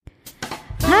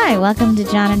Hi, welcome to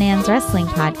John and Ann's Wrestling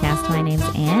Podcast. My name's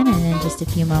Ann, and in just a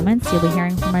few moments, you'll be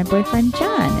hearing from my boyfriend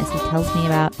John as he tells me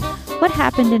about what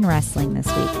happened in wrestling this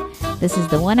week. This is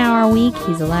the 1 hour week.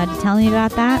 He's allowed to tell me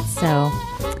about that, so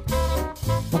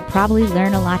we'll probably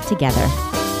learn a lot together.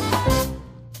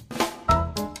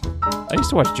 I used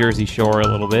to watch Jersey Shore a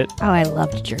little bit. Oh, I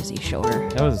loved Jersey Shore.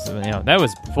 That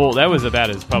was full. That was about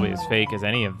as probably as fake as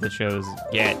any of the shows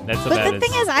get. But the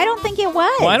thing is, I don't think it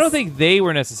was. Well, I don't think they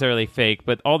were necessarily fake,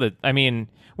 but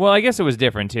I guess it was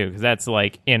different too, because that's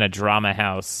like in a drama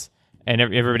house, and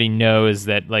everybody knows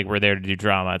that like we're there to do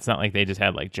drama. It's not like they just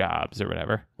had like jobs or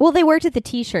whatever. Well, they worked at the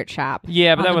T-shirt shop.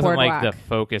 Yeah, but that wasn't boardwalk. like the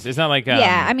focus. It's not like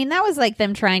yeah, I mean that was like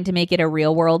them trying to make it a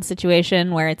real world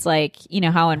situation where it's like, you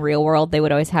know how in Real World they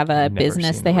would always have a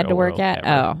business they had to work at.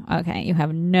 Ever. Oh, okay. You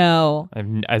have no. I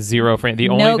have a zero frame. The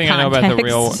only thing I know about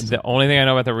the only thing I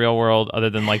know about the Real World, other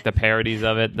than like the parodies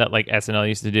of it that like SNL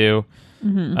used to do,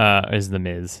 is The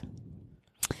Miz.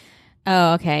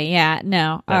 Oh, okay. Yeah.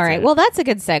 No. All right. Well, that's a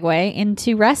good segue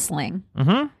into wrestling,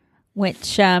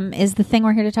 which is the thing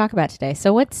we're here to talk about today.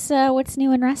 So what's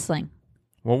new in wrestling?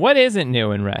 Well, what isn't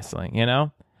new in wrestling? You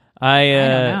know, I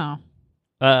don't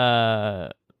know.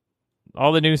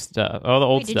 All the new stuff, all the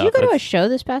old stuff. Did you go to a show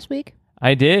this past week?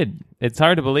 I did. It's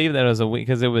hard to believe that it was a week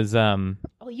because it was. Oh,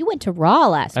 you went to Raw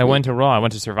last week. I went to Raw. I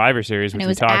went to Survivor Series, which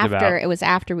we talked about. It was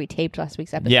after we taped last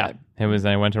week's episode. Yeah, it was.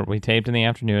 We taped in the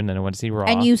afternoon, and then I went to see Raw.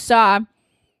 And you saw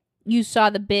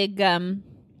the big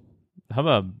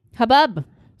hubbub. Tell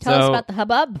us about the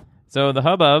hubbub. So the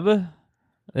hubbub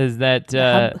is that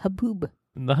the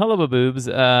hubbuboobs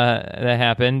that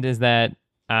happened is that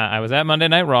I was at Monday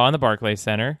Night Raw in the Barclays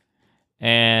Center,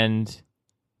 and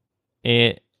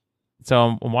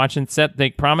So I'm watching Seth. They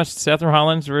promised Seth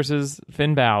Rollins versus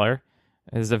Finn Balor.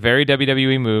 This is a very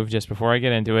WWE move, just before I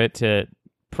get into it, to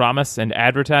promise and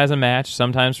advertise a match,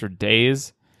 sometimes for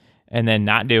days, and then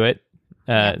not do it.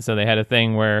 So they had a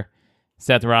thing where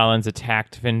Seth Rollins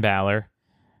attacked Finn Balor.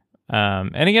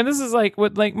 And again, this is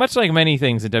much like many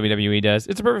things that WWE does.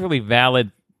 It's a perfectly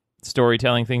valid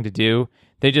storytelling thing to do.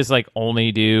 They just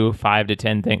only do 5 to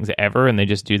 10 things ever, and they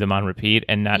just do them on repeat,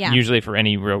 and not usually for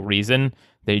any real reason.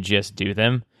 They just do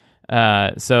them.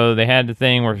 So they had the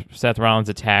thing where Seth Rollins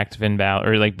attacked Finn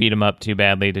Balor, or beat him up too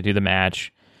badly to do the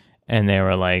match. And they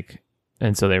were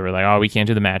oh, we can't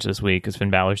do the match this week because Finn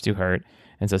Balor's too hurt.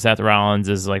 And so Seth Rollins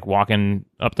is walking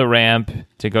up the ramp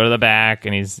to go to the back,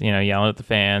 and he's yelling at the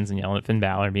fans and yelling at Finn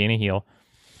Balor, being a heel.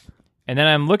 And then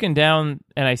I'm looking down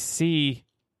and I see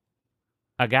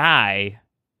a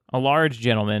large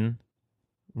gentleman,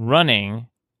 running.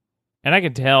 And I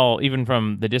could tell, even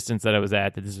from the distance that I was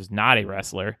at, that this was not a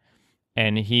wrestler.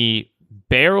 And he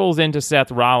barrels into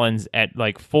Seth Rollins at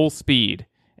full speed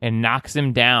and knocks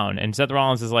him down. And Seth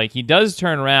Rollins is he does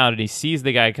turn around and he sees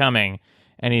the guy coming,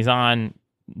 and he's on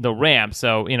the ramp.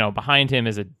 So, behind him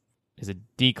is a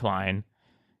decline.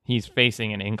 He's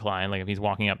facing an incline. If he's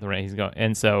walking up the ramp, he's going.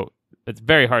 And so it's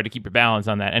very hard to keep your balance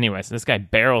on that anyway. So this guy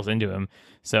barrels into him.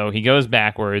 So he goes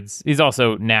backwards. He's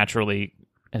also naturally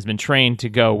has been trained to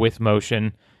go with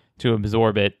motion to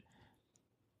absorb it.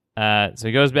 So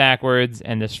he goes backwards,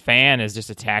 and this fan is just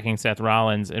attacking Seth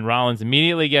Rollins, and Rollins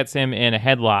immediately gets him in a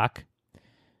headlock,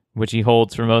 which he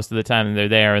holds for most of the time they're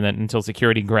there, and then until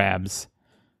security grabs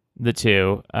the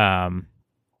two. And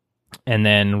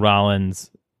then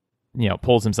Rollins,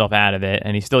 pulls himself out of it,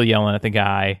 and he's still yelling at the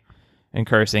guy and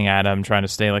cursing at him, trying to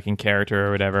stay in character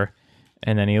or whatever.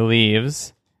 And then he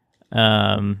leaves.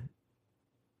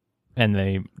 And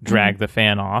they drag the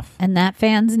fan off. And that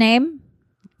fan's name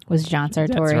was John Sartori.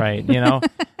 That's right,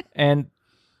 And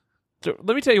so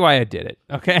let me tell you why I did it,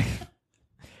 okay?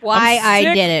 Why I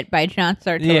Did It by John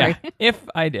Sartori. Yeah, if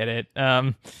I did it.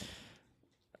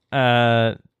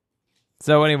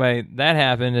 So anyway, that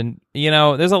happened, and,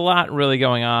 there's a lot really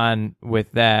going on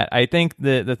with that. I think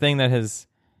the thing that has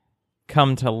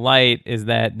come to light is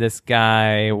that this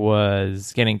guy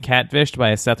was getting catfished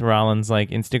by a Seth Rollins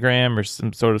Instagram or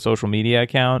some sort of social media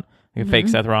account, a fake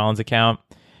Seth Rollins account.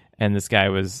 And this guy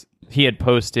he had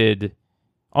posted,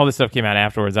 all this stuff came out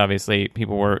afterwards. Obviously,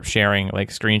 people were sharing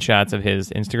screenshots of his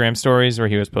Instagram stories where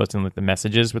he was posting the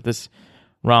messages with this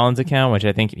Rollins account, which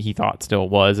I think he thought still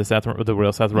was the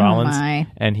real Seth Rollins.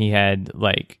 And he had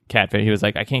catfish. He was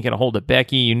I can't get a hold of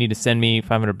Becky. You need to send me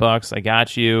 $500. I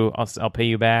got you. I'll pay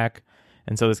you back.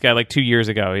 And so this guy, 2 years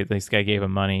ago, this guy gave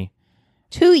him money.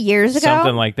 2 years ago?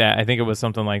 Something like that. I think it was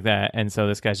something like that. And so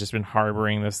this guy's just been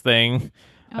harboring this thing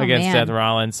against Seth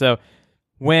Rollins. So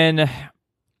when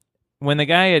the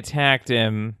guy attacked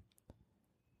him,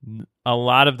 a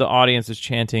lot of the audience was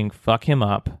chanting, "Fuck him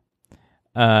up."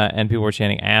 And people were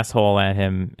chanting asshole at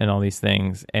him and all these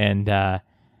things. And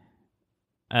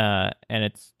And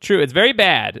it's true. It's very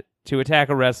bad to attack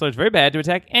a wrestler. It's very bad to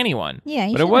attack anyone. Yeah,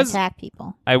 you shouldn't attack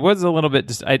people. I was a little bit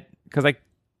because I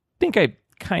think I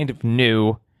kind of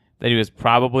knew that he was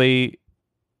probably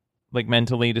like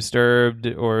mentally disturbed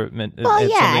or well,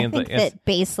 yeah, I think that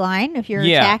baseline, if you're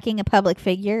attacking a public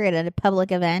figure at a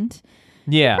public event,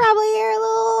 yeah, probably you're a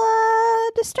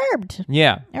little disturbed.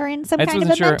 Yeah, or in some kind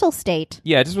of a mental state.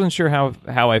 Yeah, I just wasn't sure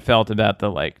how I felt about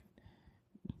the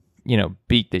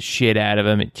beat the shit out of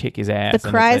him and kick his ass. The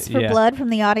cries for blood from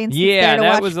the audience. Yeah, there to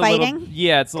that watch was fighting.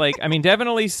 It's like, I mean,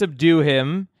 definitely subdue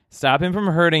him, stop him from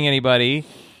hurting anybody,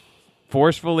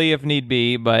 forcefully if need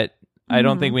be, but I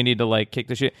don't think we need to kick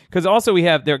the shit. Because also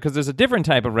because there's a different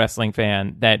type of wrestling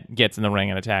fan that gets in the ring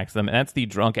and attacks them, and that's the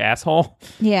drunk asshole.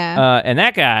 Yeah. And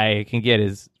that guy can get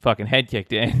his fucking head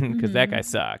kicked in because that guy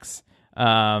sucks.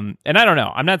 And I don't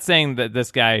know. I'm not saying that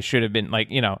this guy should have been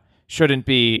shouldn't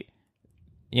be,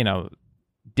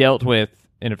 dealt with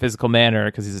in a physical manner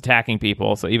because he's attacking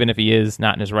people. So even if he is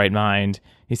not in his right mind,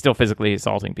 he's still physically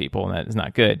assaulting people, and that is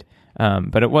not good.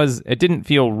 But it didn't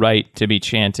feel right to be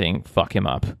chanting "fuck him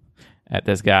up" at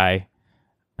this guy.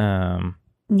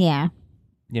 Yeah.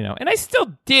 And I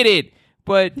still did it,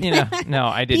 but no,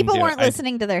 I didn't. People weren't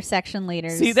listening to their section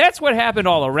leaders. See, that's what happened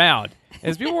all around.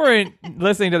 Is people weren't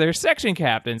listening to their section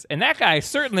captains, and that guy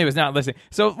certainly was not listening.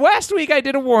 So last week I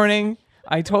did a warning.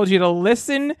 I told you to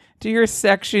listen to your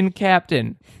section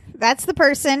captain. That's the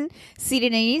person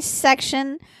seated in each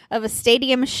section of a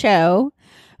stadium show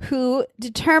who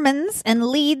determines and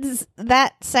leads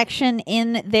that section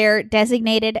in their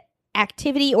designated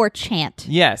activity or chant.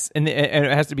 Yes, and it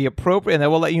has to be appropriate, and they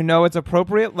will let you know its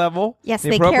appropriate level. Yes,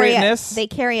 they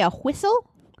carry a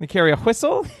whistle. They carry a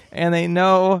whistle, and they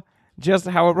know just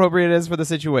how appropriate it is for the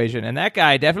situation. And that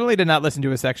guy definitely did not listen to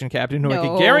his section captain, who I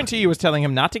can guarantee you was telling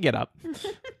him not to get up.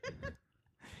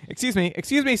 Excuse me,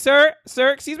 sir,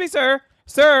 excuse me, sir.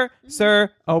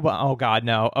 Oh God,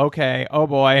 no. Okay, oh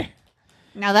boy.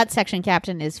 Now that section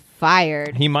captain is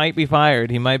fired. He might be fired.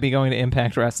 He might be going to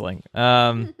Impact Wrestling.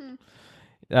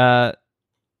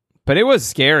 But it was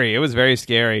scary. It was very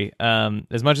scary.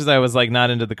 As much as I was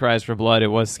not into the cries for blood, it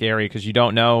was scary because you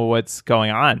don't know what's going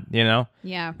on,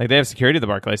 Yeah. They have security at the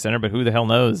Barclays Center, but who the hell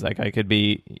knows? I could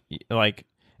be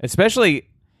especially,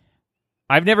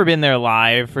 I've never been there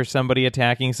live for somebody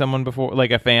attacking someone before,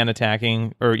 like a fan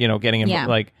attacking or, getting him.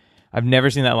 I've never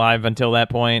seen that live until that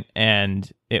point, and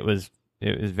it was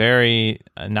very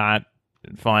not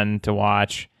fun to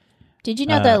watch. Did you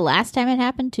know the last time it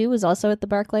happened, too, was also at the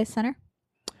Barclays Center?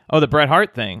 Oh, the Bret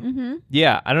Hart thing. Mm-hmm.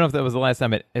 Yeah, I don't know if that was the last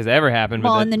time it has ever happened.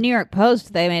 Well, in the New York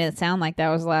Post, they made it sound like that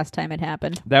was the last time it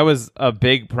happened. That was a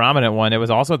big, prominent one. It was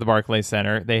also at the Barclays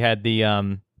Center. They had the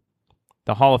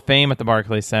Hall of Fame at the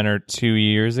Barclays Center 2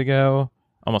 years ago,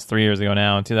 almost 3 years ago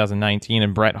now, in 2019,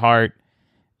 and Bret Hart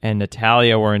and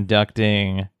Natalya were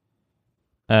inducting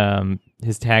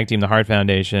his tag team, the Hart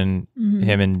Foundation,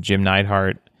 him and Jim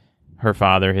Neidhart, her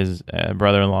father, his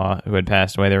brother-in-law, who had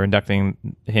passed away. They were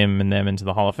inducting him and them into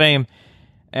the Hall of Fame.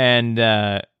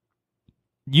 And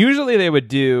usually they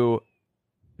would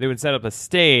set up a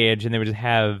stage, and they would just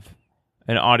have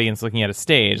an audience looking at a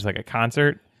stage, like a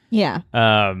concert. Yeah.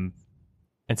 And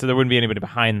so there wouldn't be anybody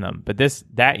behind them. But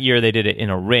that year they did it in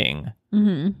a ring.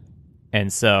 Mm-hmm.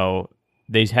 And so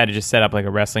they had to just set up like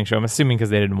a wrestling show. I'm assuming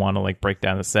because they didn't want to break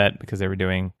down the set because they were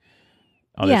doing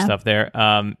other stuff there.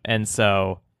 And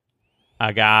so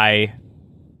a guy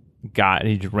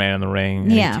he just ran in the ring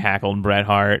and he tackled Bret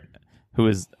Hart, who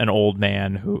is an old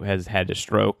man who has had a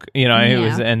stroke, but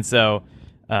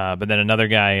then another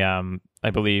guy, I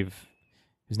believe,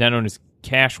 who's now known as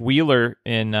Cash Wheeler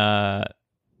in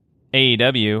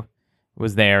AEW,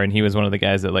 was there, and he was one of the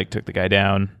guys that took the guy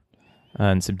down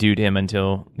and subdued him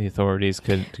until the authorities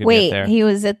could get there. Wait, he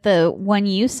was at the one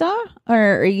you saw,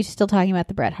 or are you still talking about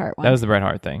the Bret Hart one? That was the Bret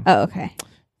Hart thing. Oh, okay.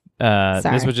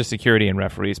 This was just security and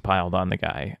referees piled on the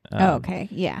guy. Okay,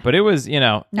 yeah. But it was,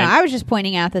 No, I was just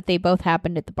pointing out that they both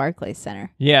happened at the Barclays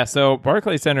Center. Yeah, so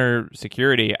Barclays Center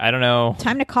security, I don't know.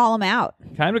 Time to call them out.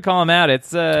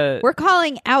 It's We're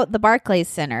calling out the Barclays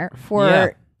Center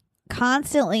for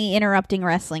constantly interrupting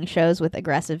wrestling shows with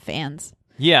aggressive fans.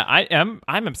 Yeah,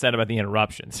 I'm upset about the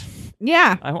interruptions.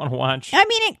 Yeah. I want to watch. I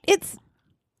mean,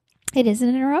 it is an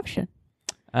interruption.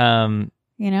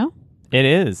 It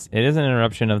is. It is an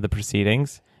interruption of the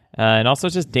proceedings, and also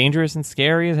it's just dangerous and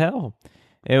scary as hell.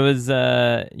 It was,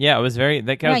 it was very.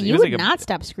 You would not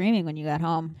stop screaming when you got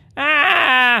home.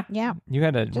 Ah! Yeah, you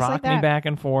had to just rock me back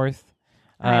and forth.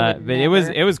 But it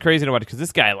was crazy to watch because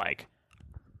this guy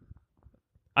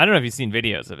I don't know if you've seen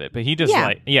videos of it, but he just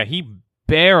he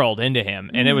barreled into him,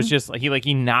 and it was just like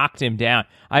he knocked him down.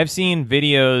 I've seen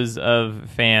videos of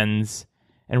fans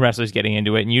and wrestlers getting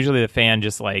into it, and usually the fan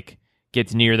just like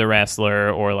gets near the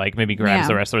wrestler or like maybe grabs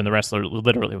the wrestler, and the wrestler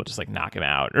literally will just like knock him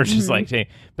out or just like say.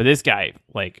 But this guy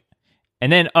like,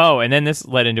 and then this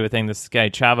led into a thing. This guy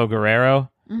Chavo Guerrero,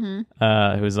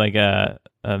 who's like a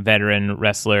veteran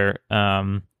wrestler,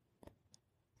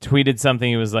 tweeted something.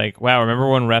 He was like, "Wow, remember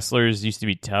when wrestlers used to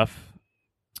be tough?"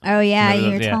 Oh, yeah,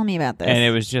 you were telling me about this. And it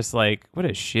was just like, what a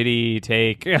shitty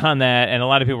take on that. And a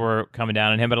lot of people were coming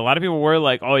down on him, but a lot of people were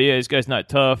like, oh, yeah, this guy's not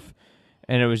tough.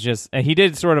 And it was just, and he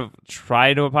did sort of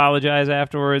try to apologize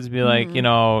afterwards, be like, you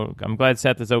know, I'm glad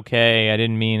Seth is okay. I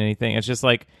didn't mean anything. It's just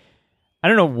like, I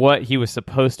don't know what he was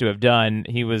supposed to have done.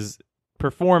 He was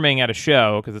performing at a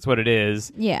show, because that's what it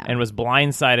is, and was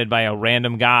blindsided by a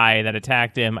random guy that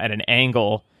attacked him at an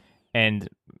angle and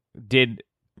did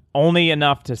only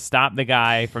enough to stop the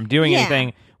guy from doing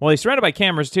anything. Well, he's surrounded by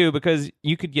cameras too, because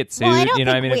you could get sued. Well, if you get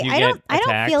attacked. I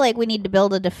don't feel like we need to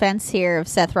build a defense here of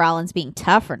Seth Rollins being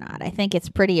tough or not. I think it's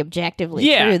pretty objectively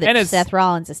true that Seth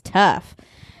Rollins is tough.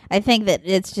 I think that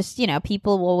it's just, you know,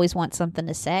 people will always want something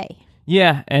to say.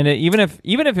 Yeah, and even if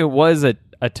it was a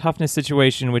toughness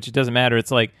situation, which it doesn't matter,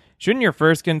 it's like, shouldn't your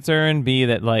first concern be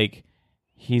that like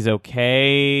he's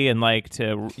okay, and like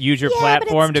to use your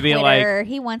platform to Twitter. be like,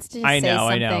 he wants to I say know,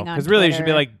 something because really you should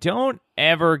be like, don't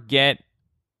ever get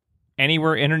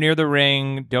anywhere in or near the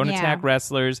ring, don't attack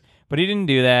wrestlers. But he didn't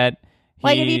do that.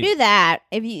 Like if you do that,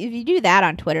 if you do that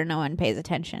on Twitter, no one pays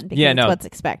attention because it's what's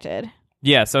expected.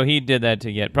 Yeah, so he did that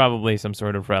to get probably some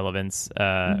sort of relevance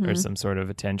or some sort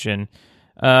of attention,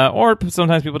 or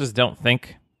sometimes people just don't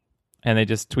think, and they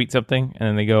just tweet something and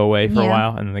then they go away for a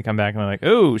while, and then they come back and they're like,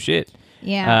 oh shit.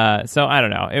 Yeah. So I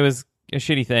don't know. It was a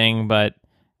shitty thing, but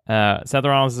Seth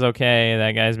Rollins is okay.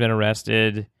 That guy's been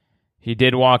arrested. He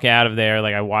did walk out of there.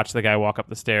 Like, I watched the guy walk up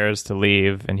the stairs to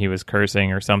leave, and he was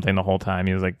cursing or something the whole time.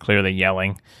 He was like clearly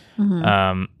yelling. So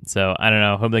I don't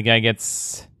know. Hope the guy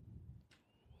gets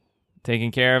taken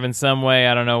care of in some way.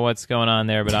 I don't know what's going on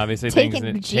there, but obviously things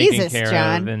taken care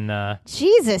John. of. And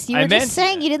Jesus, you were just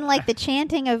saying you didn't like the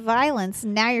chanting of violence,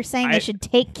 and now you're saying they should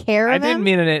take care of him? I didn't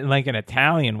mean it in like an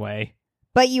Italian way.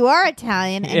 But you are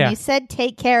Italian, and you said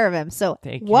take care of him. So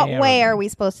what way are we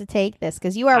supposed to take this?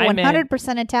 Because you are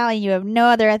 100% Italian. You have no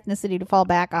other ethnicity to fall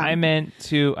back on. I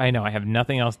know, I have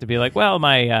nothing else to be like, well,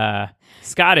 my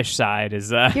Scottish side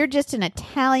is... You're just an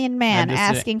Italian man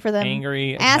asking for them,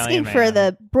 angry asking Italian for man.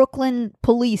 the Brooklyn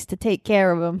police to take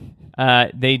care of him.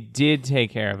 They did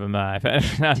take care of him.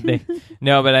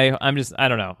 No, but I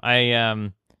don't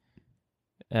know.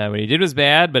 What he did was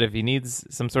bad, but if he needs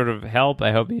some sort of help,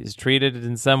 I hope he's treated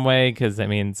in some way, because, I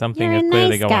mean, something is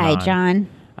clearly going on. You're a nice guy, John.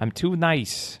 I'm too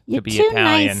nice to be Italian. You're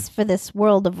too nice for this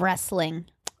world of wrestling.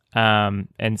 And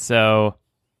so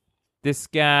this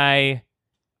guy...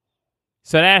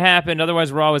 So that happened.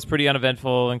 Otherwise, Raw was pretty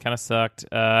uneventful and kind of sucked.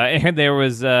 And there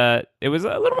was... it was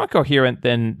a little more coherent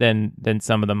than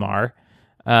some of them are.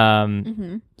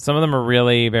 Some of them are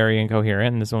really very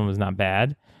incoherent, and this one was not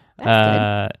bad.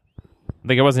 That's good.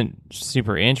 Like, it wasn't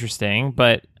super interesting,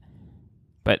 but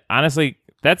honestly,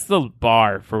 that's the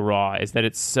bar for Raw, is that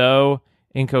it's so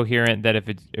incoherent that if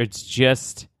it's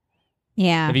just...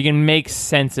 Yeah. If you can make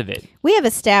sense of it. We have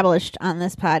established on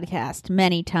this podcast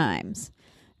many times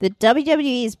that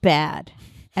WWE is bad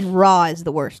and Raw is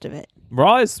the worst of it.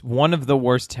 Raw is one of the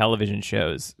worst television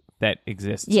shows that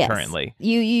exists currently.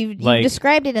 You've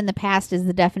described it in the past as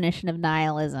the definition of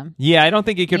nihilism. Yeah, I don't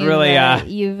think you could really.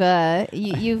 You've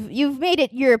made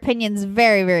it your opinions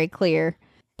very, very clear.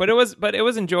 But it was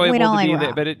enjoyable to be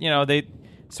there. But they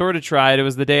sort of tried. It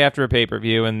was the day after a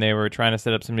pay-per-view, and they were trying to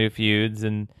set up some new feuds,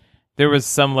 and there was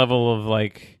some level of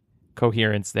like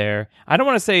coherence there. I don't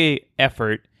want to say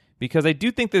effort, because I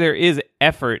do think that there is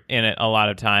effort in it a lot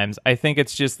of times. I think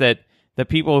it's just that the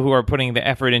people who are putting the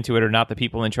effort into it are not the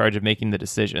people in charge of making the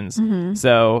decisions.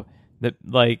 So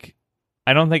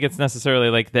I don't think it's necessarily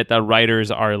like that the writers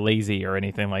are lazy or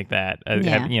anything like that.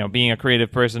 Being a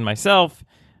creative person myself,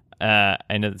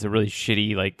 I know it's a really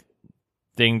shitty like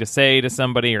thing to say to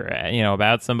somebody or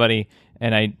about somebody,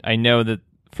 and I know that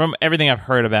from everything I've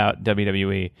heard about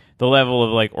WWE, the level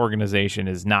of like organization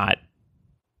is not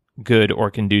good or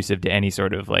conducive to any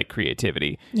sort of like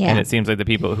creativity. And it seems like the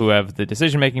people who have the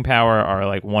decision-making power are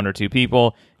like one or two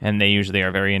people, and they usually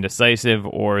are very indecisive,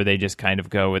 or they just kind of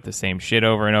go with the same shit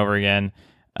over and over again.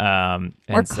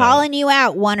 We're calling you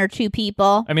out, one or two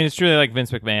people. I mean, it's truly like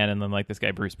Vince McMahon and then like this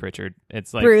guy Bruce Pritchard.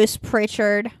 It's like Bruce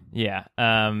Pritchard. Yeah.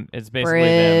 It's basically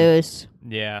Bruce.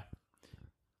 them. Yeah.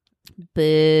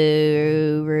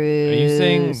 Boo. Are you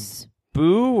saying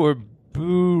boo or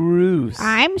Boo Roos.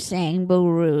 I'm saying Boo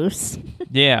Roos.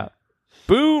 Yeah.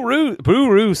 Boo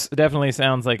Roos definitely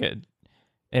sounds like an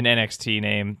NXT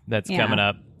name that's coming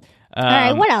up. All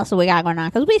right, what else have we got going on?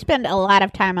 Because we spend a lot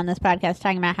of time on this podcast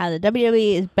talking about how the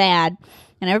WWE is bad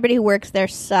and everybody who works there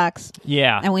sucks.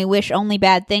 Yeah. And we wish only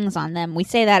bad things on them. We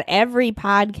say that every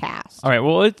podcast. All right,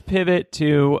 well, let's pivot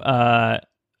to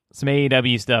some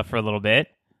AEW stuff for a little bit.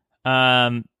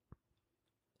 AEW's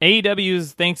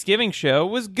Thanksgiving show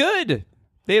was good.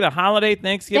 They had a holiday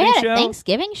Thanksgiving show.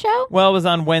 Thanksgiving show? Well, it was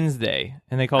on Wednesday,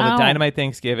 and they called it Dynamite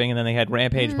Thanksgiving, and then they had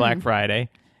Rampage Black Friday.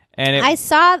 And I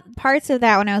saw parts of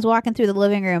that when I was walking through the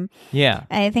living room. Yeah.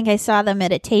 I think I saw them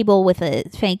at a table with a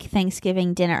fake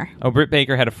Thanksgiving dinner. Oh, Britt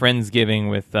Baker had a Friendsgiving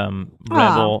with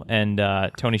Rebel and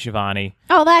Tony Schiavone.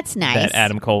 Oh, that's nice. That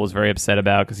Adam Cole was very upset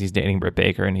about because he's dating Britt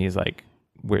Baker, and he's like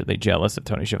weirdly jealous of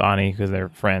Tony Schiavone because they're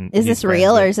friends. Is this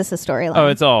real or is this a storyline? Oh,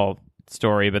 it's all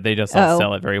story, but they just all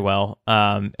sell it very well.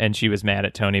 And she was mad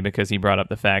at Tony because he brought up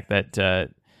the fact that the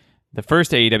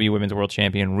first AEW Women's World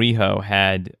Champion, Riho,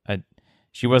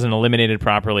 she wasn't eliminated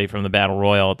properly from the Battle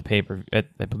Royal at the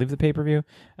I believe the pay-per-view.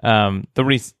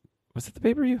 Was it the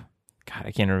pay-per-view? God,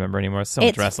 I can't remember anymore. It's so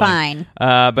much wrestling. It's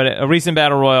fine. But a recent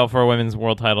Battle Royal for a women's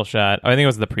world title shot. I think it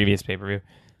was the previous pay-per-view.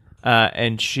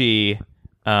 And she,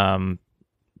 so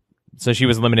she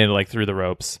was eliminated like through the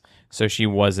ropes. So she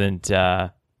wasn't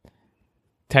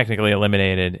technically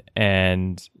eliminated,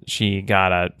 and she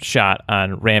got a shot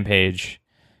on Rampage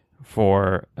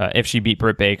for if she beat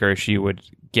Britt Baker, she would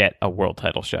get a world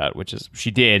title shot, which is she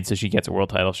did, so she gets a world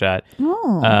title shot.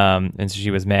 Oh. And so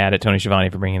she was mad at Tony Schiavone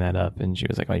for bringing that up, and she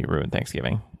was like, "Oh, you ruined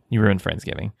Thanksgiving. You ruined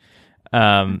Friendsgiving."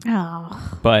 But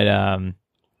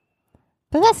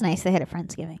that's nice. They had a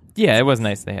Friendsgiving. Yeah, it was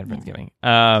nice they had Friendsgiving.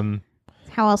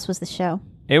 How else was the show?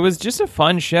 It was just a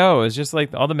fun show. It was just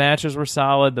like all the matches were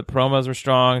solid, the promos were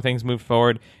strong, things moved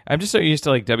forward. I'm just so used to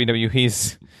like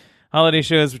WWE's holiday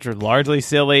shows, which are largely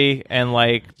silly and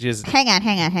like just. Hang on.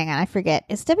 I forget.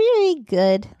 Is WWE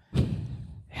good?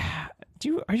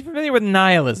 Are you familiar with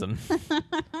nihilism?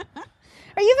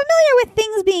 Are you familiar with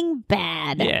things being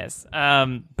bad? Yes.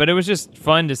 But it was just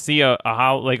fun to see one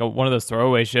of those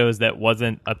throwaway shows that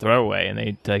wasn't a throwaway, and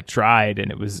they like tried,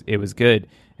 and it was good.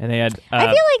 And they had. I feel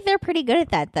like they're pretty good at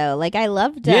that though. Like I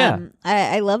loved.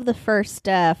 I love the first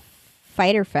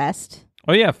Fyter Fest.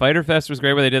 Oh yeah, Fyter Fest was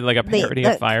great where they did like a parody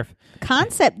of Fire.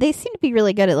 Concept. They seem to be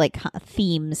really good at like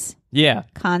themes. Yeah.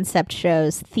 Concept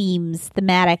shows, themes,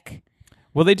 thematic.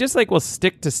 Well, they just will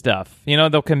stick to stuff. You know,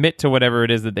 they'll commit to whatever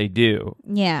it is that they do.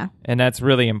 Yeah. And that's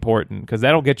really important because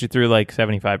that'll get you through like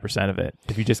 75% of it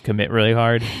if you just commit really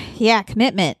hard. Yeah,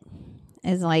 commitment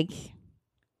is like.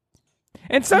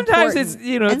 And sometimes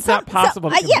important. It's not possible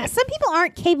to commit. Yeah, some people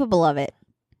aren't capable of it.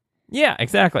 Yeah,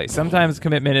 exactly. Sometimes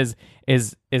commitment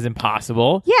is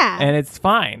impossible. Yeah. And it's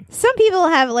fine. Some people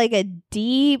have like a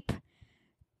deep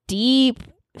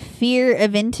fear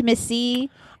of intimacy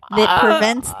that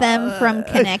prevents them from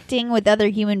connecting with other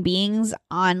human beings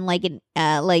on like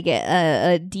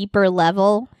a deeper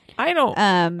level. I don't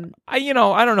I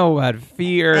don't know about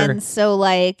fear. And so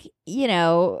I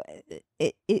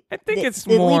think it's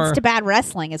it more leads to bad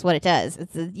wrestling is what it does.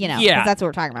 It's 'cause that's what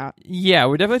we're talking about. Yeah,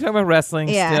 we're definitely talking about wrestling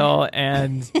still,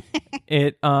 and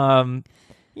it I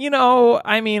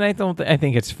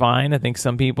think it's fine. I think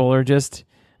some people are just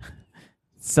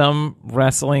some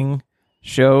wrestling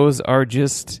shows are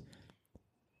just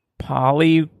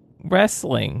poly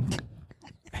wrestling.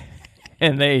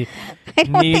 And they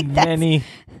need many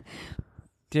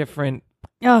different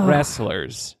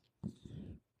wrestlers.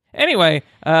 Anyway,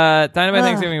 Dynamite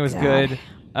Thanksgiving was good.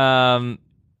 I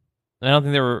don't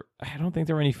think there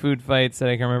were any food fights that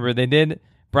I can remember. They did.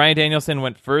 Bryan Danielson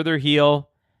went further heel.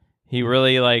 He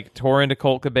really tore into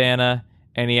Colt Cabana,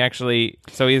 and he actually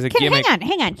he's a gimmick.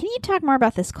 Hang on. Can you talk more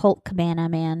about this Colt Cabana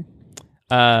man?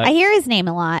 I hear his name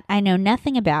a lot. I know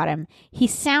nothing about him. He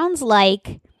sounds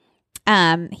like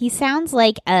a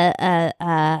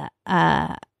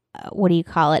what do you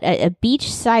call it? A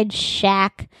beachside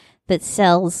shack that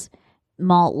sells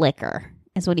malt liquor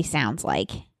is what he sounds like.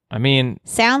 I mean,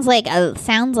 sounds like a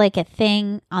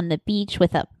thing on the beach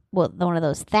with one of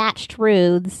those thatched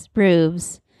roofs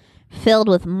filled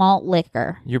with malt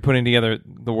liquor. You're putting together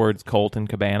the words Colt and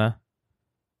Cabana.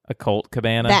 A Colt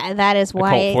Cabana. That is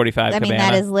why. A Colt 45 Cabana. I mean,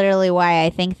 that is literally why I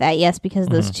think that. Yes, because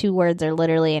those two words are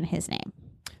literally in his name.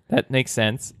 That makes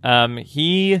sense.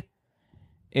 He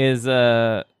is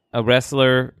a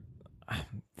wrestler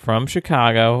from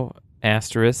Chicago.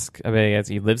 Asterisk. I mean,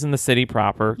 he lives in the city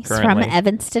proper. He's currently from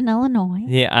Evanston, Illinois.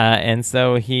 Yeah, and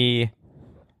so he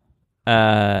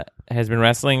has been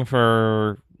wrestling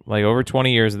for over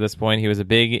 20 years at this point. He was a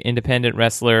big independent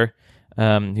wrestler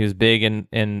He was big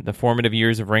in the formative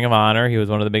years of Ring of Honor. He was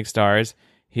one of the big stars.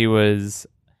 He was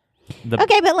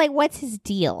okay, but like, what's his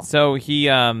deal? So he's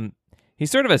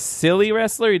sort of a silly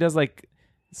wrestler. He does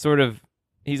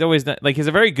he's always done, he's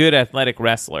a very good athletic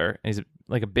wrestler. He's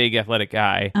like a big athletic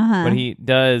guy, but he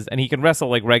can wrestle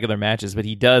like regular matches, but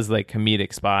he does like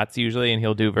comedic spots usually, and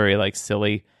he'll do very like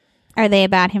silly. Are they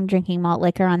about him drinking malt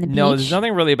liquor on the beach? No, there's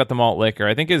nothing really about the malt liquor.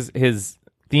 I think his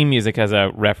theme music has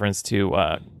a reference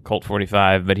to Colt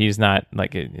 45, but he's not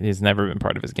he's never been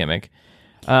part of his gimmick.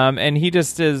 And he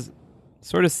just is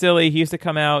sort of silly. He used to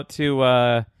come out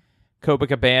to Colt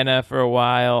Cabana for a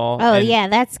while. Oh yeah,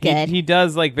 that's good. He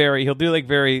does he'll do like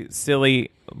very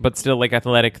silly but still like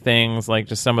athletic things, like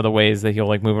just some of the ways that he'll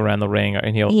like move around the ring,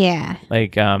 and he'll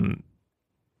like a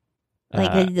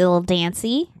little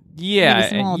dancey. Yeah, maybe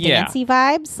some little dancey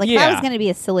vibes. Like if I was going to be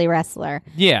a silly wrestler,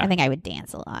 I think I would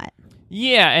dance a lot.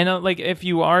 Yeah, and like if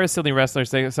you are a silly wrestler,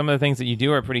 some of the things that you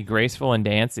do are pretty graceful and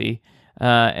dancey,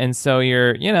 and so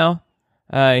you're,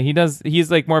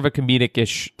 he's like more of a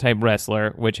comedic-ish type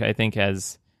wrestler, which I think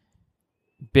has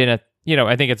been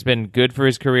I think it's been good for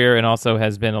his career, and also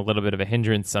has been a little bit of a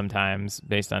hindrance sometimes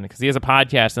based on, because he has a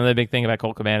podcast. Another big thing about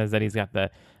Colt Cabana is that he's got a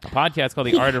podcast called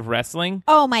The Art of Wrestling.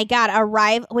 Oh my God, a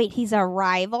rival! Wait, he's a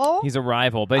rival? He's a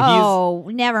rival, but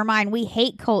never mind. We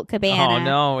hate Colt Cabana. Oh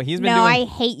no, I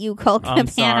hate you, Colt Cabana.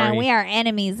 Sorry. We are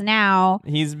enemies now.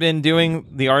 He's been doing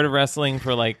The Art of Wrestling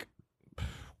for like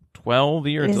 12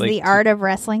 years. Is The Art of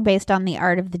Wrestling based on The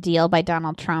Art of the Deal by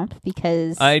Donald Trump?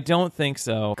 Because I don't think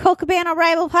so. Colt Cabana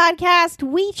Rival Podcast,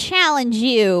 we challenge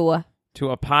you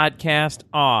to a podcast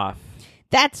off.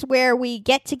 That's where we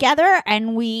get together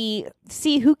and we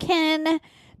see who can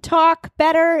talk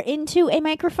better into a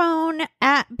microphone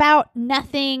about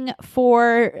nothing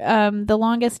for the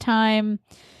longest time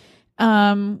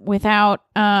without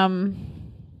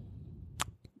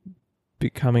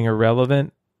becoming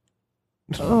irrelevant.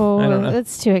 Oh, I don't know.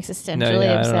 That's too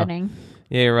existentially upsetting.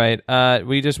 Yeah, you're right.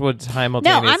 We just would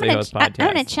simultaneously host podcasts.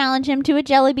 I'm going to challenge him to a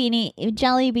jelly bean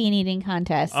eating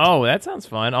contest. Oh, that sounds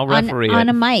fun. I'll referee on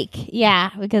a mic. Yeah,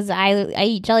 because I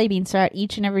eat jelly beans throughout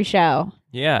each and every show.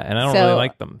 Yeah, and I don't really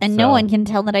like them. And no one can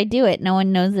tell that I do it. No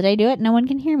one knows that I do it. No one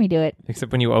can hear me do it.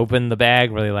 Except when you open the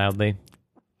bag really loudly.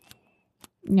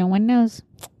 No one knows.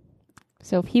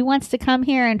 So if he wants to come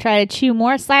here and try to chew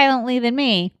more silently than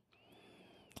me,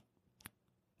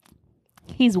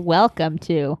 he's welcome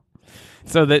to.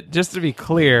 So that, just to be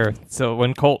clear, so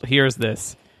when Colt hears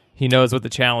this, he knows what the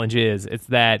challenge is. It's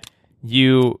that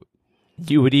you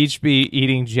would each be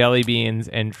eating jelly beans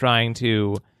and trying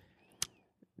to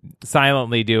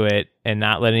silently do it and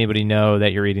not let anybody know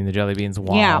that you're eating the jelly beans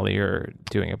while you're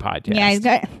doing a podcast. Yeah, he's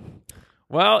got.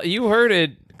 Well, you heard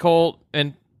it, Colt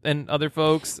and other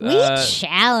folks. We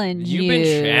challenge you. You've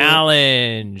been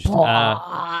challenged.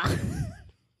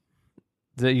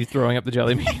 Is that you throwing up the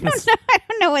jelly beans? I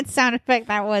don't know what sound effect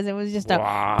that was. It was just a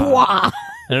bwah. I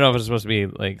don't know if it's supposed to be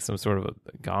like some sort of a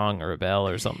gong or a bell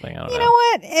or something. I don't know. You know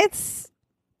what?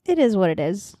 It is what it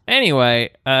is.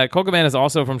 Anyway, Colt Cabana is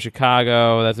also from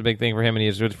Chicago. That's a big thing for him, and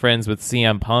he's good friends with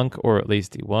CM Punk, or at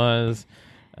least he was.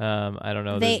 I don't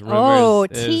know. There's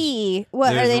rumors.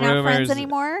 What, are they not friends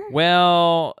anymore?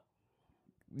 Well,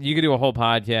 you could do a whole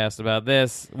podcast about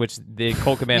this, which the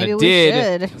Colt Cabana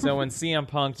did. So when CM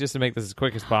Punk, just to make this as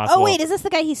quick as possible. Oh, wait, is this the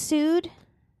guy he sued?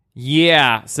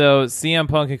 Yeah. So CM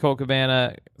Punk and Colt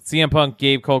Cabana, CM Punk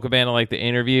gave Colt Cabana like the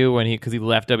interview because he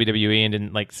left WWE and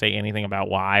didn't like say anything about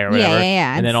why or whatever.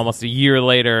 Yeah. And then almost a year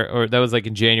later, or that was like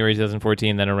in January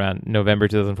 2014, then around November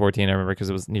 2014, I remember because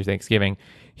it was near Thanksgiving,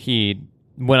 he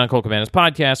went on Colt Cabana's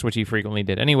podcast, which he frequently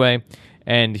did anyway,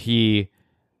 and he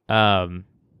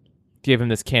gave him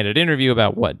this candid interview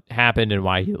about what happened and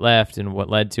why he left and what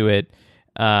led to it.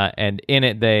 And in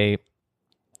it,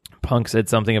 Punk said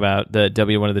something about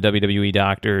one of the WWE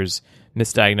doctors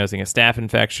misdiagnosing a staph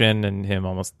infection and him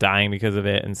almost dying because of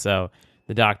it. And so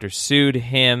the doctor sued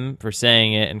him for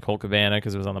saying it, and Colt Cabana,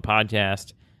 because it was on the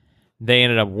podcast. They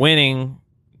ended up winning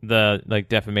the like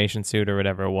defamation suit or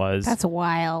whatever it was. That's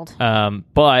wild.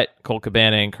 But Colt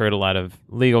Cabana incurred a lot of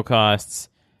legal costs.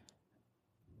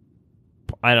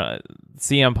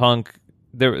 CM Punk.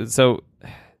 So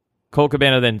Colt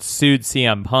Cabana then sued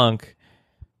CM Punk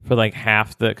for like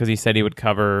half because he said he would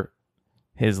cover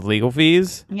his legal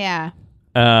fees. Yeah.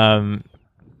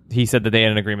 He said that they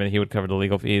had an agreement that he would cover the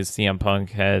legal fees. CM Punk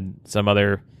had some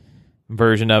other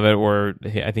version of it, or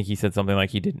I think he said something like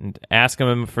he didn't ask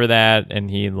him for that, and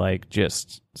he like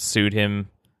just sued him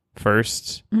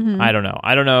first. Mm-hmm. I don't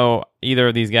know either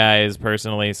of these guys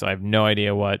personally, so I have no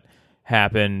idea what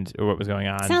happened or what was going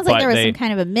on. Sounds like there was some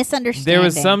kind of a misunderstanding. There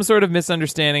was some sort of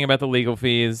misunderstanding about the legal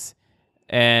fees,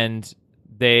 and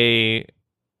there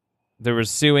was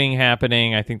suing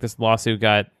happening. I think this lawsuit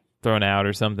got thrown out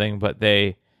or something, but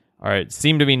they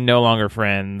seem to be no longer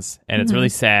friends, and it's really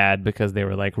sad because they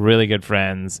were like really good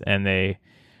friends, and they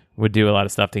would do a lot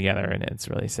of stuff together, and it's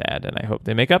really sad, and I hope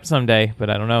they make up someday, but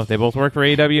I don't know. They both work for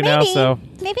AEW now, so...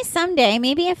 Maybe someday.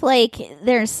 Maybe if, like,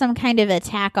 there's some kind of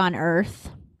attack on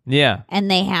Earth. Yeah. And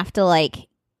they have to, like,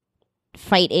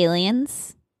 fight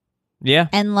aliens. Yeah.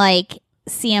 And, like,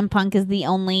 CM Punk is the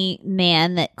only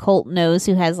man that Colt knows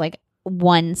who has, like,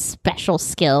 one special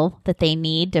skill that they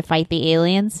need to fight the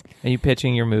aliens. Are you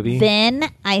pitching your movie? Then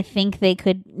I think they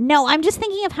could... No, I'm just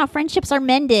thinking of how friendships are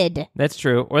mended. That's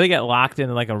true. Or they get locked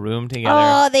in like a room together.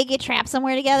 Oh, they get trapped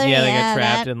somewhere together? Yeah, they get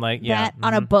trapped in like...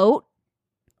 on a boat?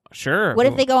 Sure. What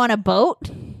if they go on a boat?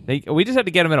 We just have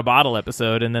to get them in a bottle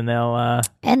episode, and then they'll...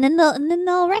 And then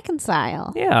they'll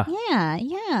reconcile. Yeah.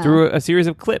 Yeah. Through a series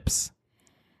of clips.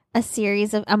 A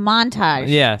montage.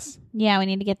 Yes. Yeah, we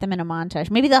need to get them in a montage.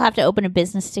 Maybe they'll have to open a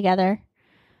business together.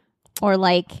 Or,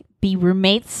 like, be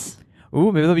roommates.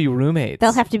 Ooh, maybe they'll be roommates.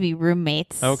 They'll have to be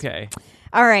roommates. Okay.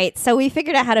 All right, so we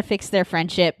figured out how to fix their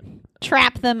friendship.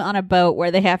 Trap them on a boat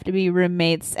where they have to be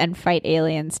roommates and fight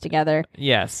aliens together.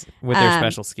 Yes, with their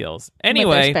special skills. Anyway.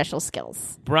 With their special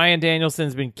skills. Bryan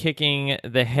Danielson's been kicking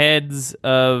the heads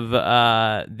of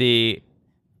the...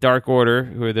 Dark Order,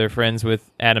 who are their friends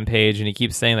with Adam Page, and he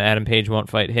keeps saying that Adam Page won't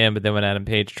fight him, but then when Adam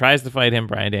Page tries to fight him,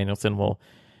 Bryan Danielson will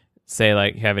say,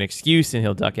 like, have an excuse, and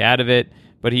he'll duck out of it.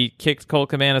 But he kicked Colt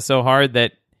Cabana so hard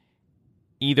that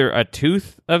either a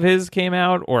tooth of his came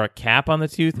out or a cap on the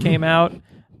tooth came out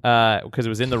because it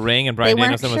was in the ring, and Bryan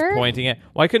Danielson was pointing it.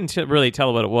 Well, I couldn't really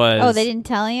tell what it was. Oh, they didn't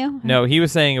tell you? No, he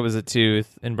was saying it was a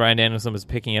tooth, and Bryan Danielson was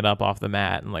picking it up off the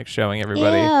mat and like showing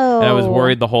everybody. Ew. And I was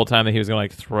worried the whole time that he was going to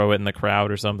like throw it in the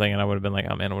crowd or something, and I would have been like,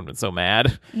 oh man, I would have been so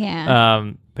mad.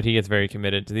 Yeah. But he gets very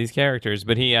committed to these characters.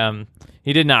 But he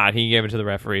did not. He gave it to the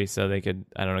referee so they could,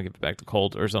 I don't know, give it back to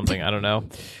Colt or something. I don't know.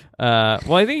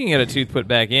 Well, I think you can get a tooth put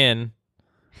back in.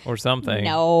 Or something.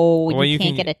 No, well, you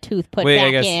can't get a tooth put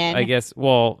back in. I guess.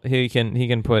 Well, he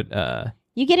can put.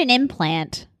 You get an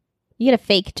implant. You get a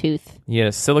fake tooth. You get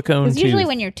a silicone tooth. Because usually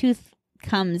when your tooth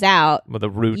comes out with a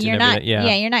root and everything.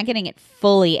 Yeah, you're not getting it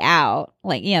fully out.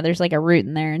 Like, yeah, there's like a root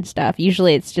in there and stuff.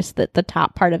 Usually it's just that the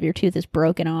top part of your tooth is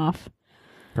broken off.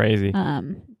 Crazy.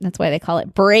 That's why they call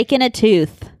it breaking a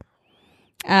tooth.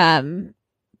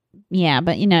 Yeah,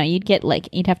 but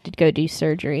you'd have to go do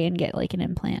surgery and get like an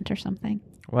implant or something.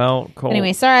 Well, Colt.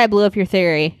 Anyway, sorry I blew up your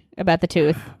theory about the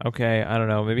tooth. Okay, I don't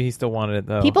know. Maybe he still wanted it,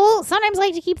 though. People sometimes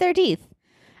like to keep their teeth.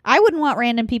 I wouldn't want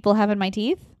random people having my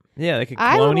teeth. Yeah, they could clone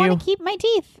I would you. want to keep my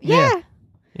teeth. Yeah.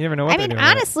 You never know what they're doing.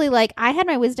 Honestly, like, when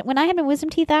I had my wisdom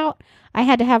teeth out, I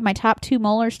had to have my top 2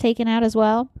 molars taken out as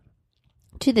well.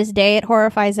 To this day, it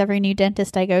horrifies every new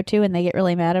dentist I go to, and they get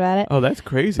really mad about it. Oh, that's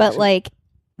crazy. But, like,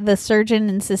 the surgeon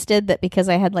insisted that because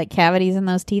I had like cavities in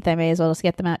those teeth, I may as well just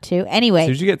get them out too. Anyway. So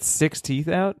did you get 6 teeth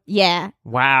out? Yeah.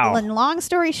 Wow. And long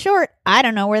story short, I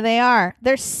don't know where they are.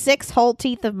 There's 6 whole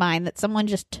teeth of mine that someone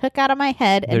just took out of my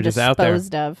head and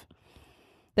disposed of.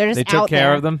 They're just out there. They took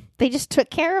care of them? They just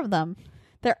took care of them.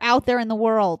 They're out there in the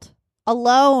world.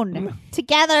 Alone.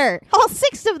 Together. All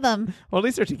 6 of them. Well, at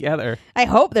least they're together. I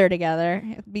hope they're together.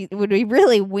 It would be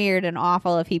really weird and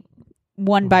awful if he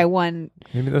one by one.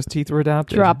 Maybe those teeth were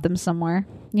adopted. Drop them somewhere.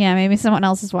 Yeah, maybe someone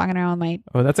else is walking around with my...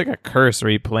 Oh, that's like a curse where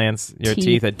he plants your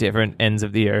teeth at different ends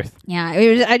of the earth. Yeah,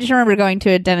 I just remember going to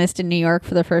a dentist in New York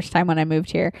for the first time when I moved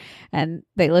here, and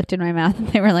they looked in my mouth and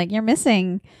they were like, you're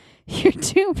missing your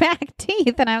 2 back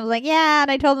teeth. And I was like, yeah, and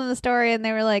I told them the story, and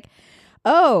they were like,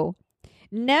 oh...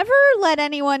 Never let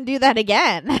anyone do that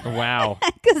again. Wow.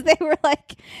 Because they were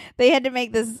like, they had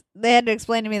to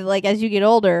explain to me that, like, as you get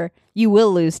older, you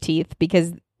will lose teeth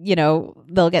because,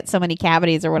 they'll get so many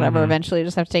cavities or whatever. Eventually you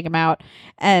just have to take them out.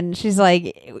 And she's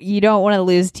like, you don't want to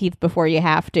lose teeth before you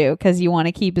have to because you want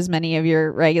to keep as many of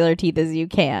your regular teeth as you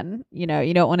can. You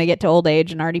don't want to get to old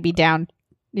age and already be down,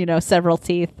 several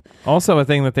teeth. Also, a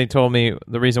thing that they told me,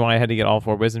 the reason why I had to get all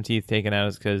 4 wisdom teeth taken out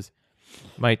is because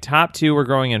my top 2 were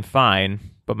growing in fine,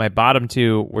 but my bottom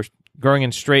 2 were growing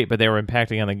in straight, but they were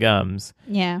impacting on the gums.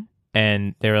 Yeah.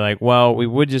 And they were like, well, we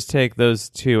would just take those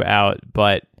 2 out,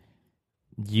 but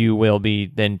you will be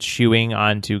then chewing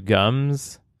onto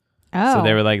gums. Oh. So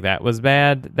they were like, that was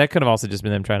bad. That could have also just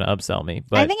been them trying to upsell me.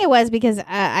 But I think it was because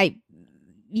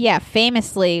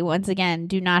famously, once again,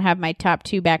 do not have my top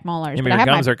 2 back molars. I mean, your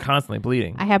gums are constantly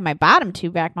bleeding. I have my bottom 2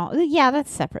 back molars. Yeah,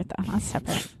 that's separate, though. That's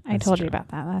separate. I told you about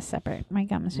that. That's separate. My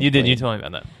gums are You did. bleeding. You told me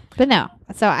about that. But no.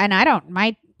 So, and I don't,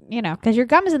 because your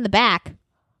gums in the back,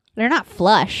 they're not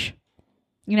flush.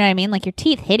 You know what I mean? Like, your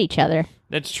teeth hit each other.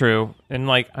 That's true. And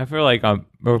like, I feel like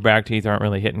our back teeth aren't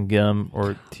really hitting gum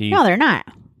or teeth. No, they're not.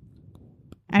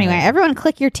 Anyway, everyone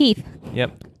click your teeth.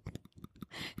 Yep.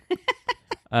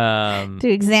 To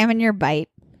examine your bite.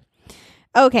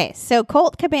 Okay, so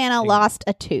Colt Cabana lost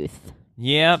a tooth.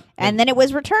 Yep. And then it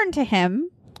was returned to him.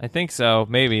 I think so.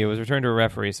 Maybe. It was returned to a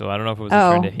referee, so I don't know if it was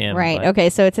returned to him. Right. Okay,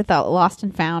 so it's at the lost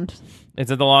and found. It's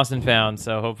at the lost and found,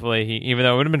 so hopefully even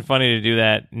though it would have been funny to do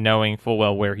that knowing full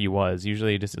well where he was.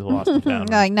 Usually he just is lost and found.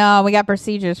 Like, no, we got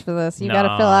procedures for this. You got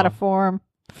to fill out a form.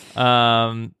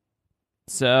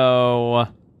 So...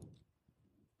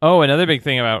 Oh, another big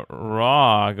thing about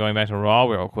Raw, going back to Raw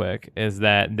real quick, is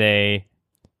that they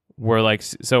were like...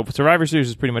 So Survivor Series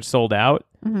was pretty much sold out.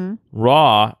 Mm-hmm.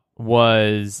 Raw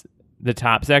was the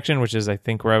top section, which is, I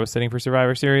think, where I was sitting for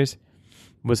Survivor Series,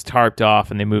 was tarped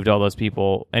off, and they moved all those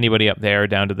people, anybody up there,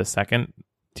 down to the second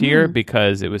tier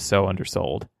because it was so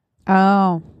undersold.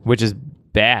 Oh. Which is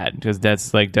bad, because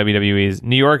that's like WWE's...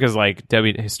 New York is like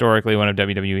historically one of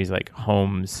WWE's like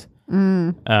homes.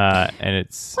 And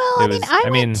it's... Well, I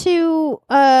went to...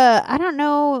 I don't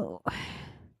know...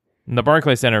 The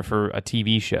Barclays Center for a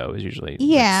TV show is usually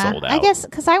sold out. I guess,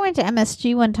 because I went to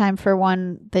MSG one time for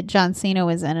one that John Cena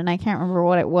was in, and I can't remember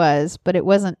what it was, but it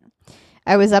wasn't...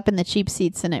 I was up in the cheap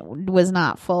seats, and it was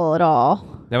not full at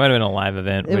all. That might have been a live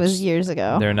event. It was years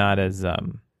ago. They're not as...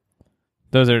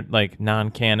 those are like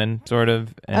non-canon, sort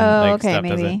of. And, okay, stuff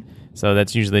maybe. So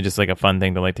that's usually just like a fun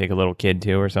thing to like take a little kid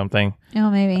to or something. Oh,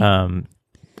 maybe.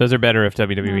 Those are better if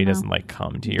WWE doesn't like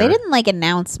come to your... They didn't like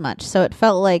announce much, so it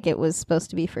felt like it was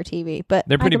supposed to be for TV. But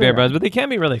they're pretty bare bones, but they can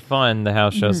be really fun, the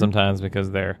house shows sometimes,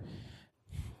 because there's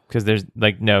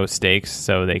like no stakes,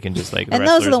 so they can just like... And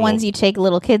those are the ones you take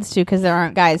little kids to, because there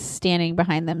aren't guys standing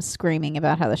behind them screaming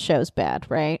about how the show's bad,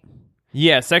 right?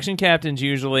 Yeah, section captains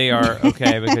usually are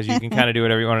okay because you can kind of do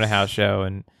whatever you want at a house show,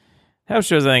 and house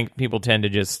shows, I think people tend to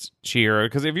just cheer,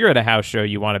 because if you're at a house show,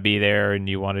 you want to be there and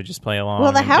you want to just play along.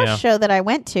 Well, the house show that I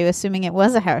went to, assuming it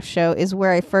was a house show, is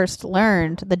where I first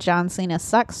learned the John Cena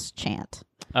sucks chant.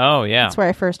 Oh, yeah. That's where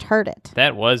I first heard it.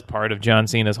 That was part of John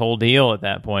Cena's whole deal at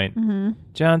that point. Mm-hmm.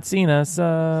 John Cena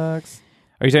sucks.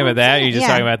 Are you talking about that? Or are you just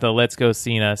talking about the Let's Go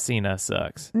Cena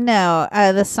sucks? No,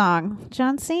 the song,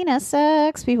 John Cena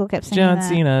sucks. People kept singing John that.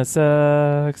 Cena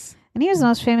sucks. And he was the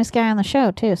most famous guy on the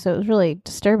show, too, so it was really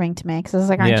disturbing to me, because I was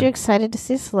like, aren't you excited to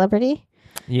see a celebrity?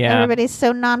 Yeah. Everybody's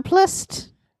so nonplussed.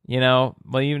 You know,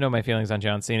 well, you know my feelings on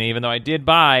John Cena, even though I did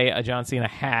buy a John Cena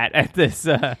hat at this...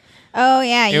 oh,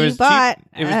 yeah, you bought...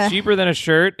 It was cheaper than a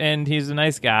shirt, and he's a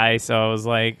nice guy, so I was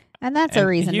like... And that's a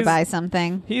reason to buy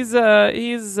something. It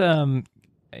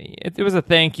was a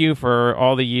thank you for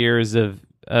all the years of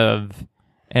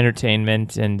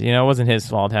entertainment, and, you know, it wasn't his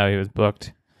fault how he was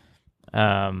booked.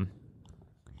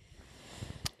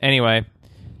 Anyway.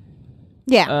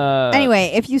 Yeah.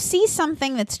 Anyway, if you see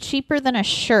something that's cheaper than a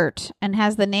shirt and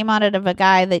has the name on it of a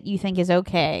guy that you think is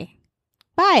okay,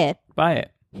 buy it. Buy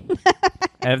it.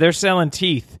 And if they're selling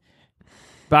teeth,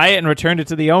 buy it and return it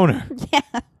to the owner.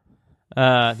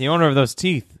 Yeah. The owner of those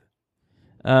teeth.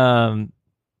 What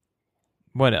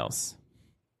else?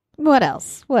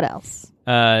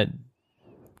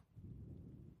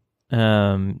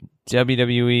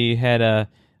 WWE had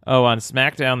on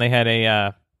SmackDown they had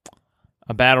a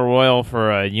battle royal for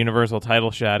a Universal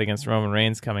title shot against Roman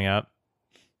Reigns coming up,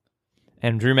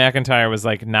 and Drew McIntyre was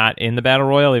like not in the battle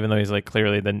royal, even though he's like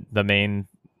clearly the main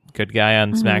good guy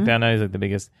on SmackDown now. He's like the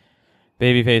biggest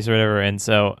babyface or whatever, and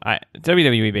so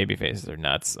WWE babyfaces are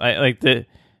nuts.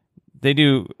 They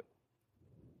do.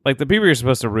 Like, the people you're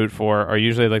supposed to root for are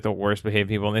usually, like, the worst behaved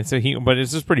people. And so but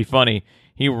it's just pretty funny.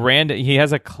 He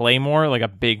has a claymore, like a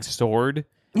big sword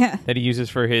that he uses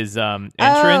for his entrance.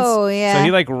 Oh, yeah. So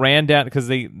he, like, ran down, because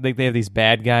they have these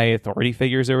bad guy authority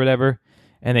figures or whatever.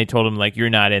 And they told him, like, you're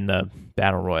not in the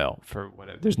battle royal for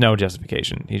whatever. There's no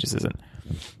justification. He just isn't.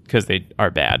 Because they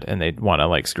are bad and they want to,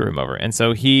 like, screw him over. And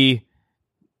so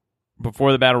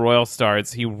before the battle royal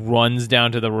starts, he runs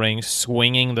down to the ring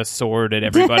swinging the sword at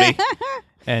everybody.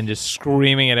 And just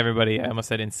screaming at everybody. I almost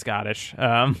said in Scottish.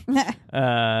 Come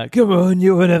on,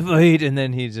 you want to fight? And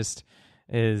then he just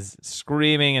is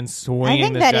screaming and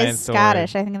swinging this giant sword. I think that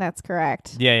is Scottish. I think that's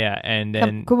correct. Yeah. And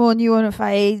then... Come on, you want to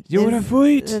fight? You want to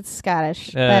fight? It's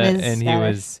Scottish. That is and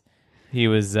Scottish. he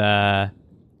was... and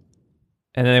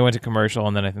then they went to commercial,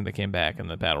 and then I think they came back, and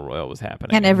the battle royal was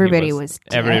happening. And everybody was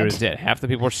dead. Everybody was dead. Half the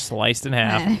people were sliced in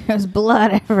half. And there was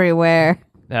blood everywhere.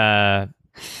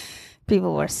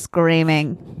 People were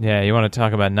screaming. Yeah, you want to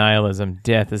talk about nihilism.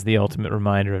 Death is the ultimate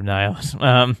reminder of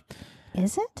nihilism.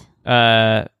 Is it?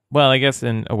 Well, I guess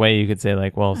in a way you could say,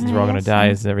 like, well, since we're all going to die,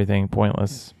 is everything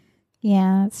pointless?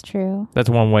 Yeah, that's true. That's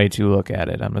one way to look at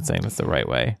it. I'm not saying that's the right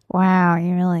way. Wow,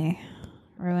 you really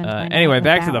ruined my night Anyway, with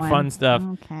back to that the fun stuff.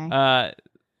 Okay.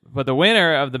 But the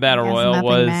winner of the Battle Royal nothing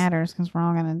was... matters because we're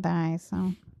all going to die,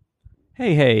 so...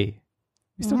 Hey.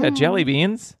 We still got jelly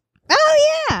beans.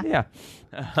 Oh, yeah!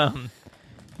 Yeah.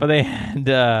 But they had...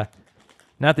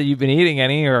 not that you've been eating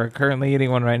any or are currently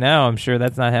eating one right now. I'm sure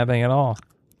that's not happening at all.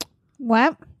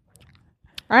 What?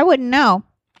 I wouldn't know.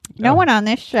 No one on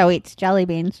this show eats jelly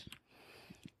beans.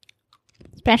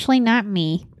 Especially not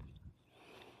me.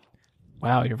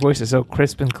 Wow, your voice is so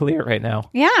crisp and clear right now.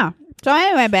 Yeah. So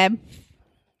anyway, babe.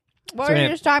 What were you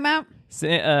just talking about?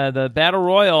 The Battle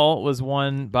Royal was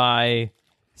won by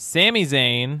Sami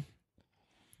Zayn.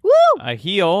 Woo! A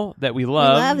heel that we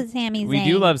love. We love Sami Zayn. We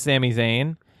do love Sami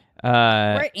Zayn.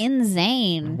 We're in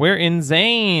Zayn. We're in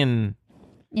Zayn.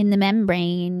 In the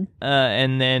membrane.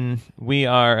 And then we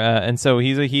are... and so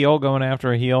he's a heel going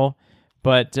after a heel.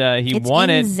 But he won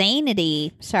it. It's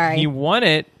Zaynity. Sorry. He won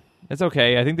it. It's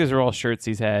okay. I think those are all shirts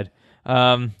he's had.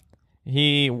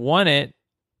 He won it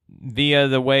via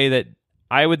the way that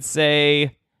I would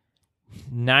say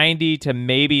 90 to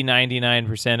maybe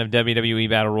 99% of WWE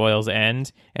Battle Royals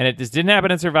end. And it just didn't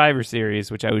happen in Survivor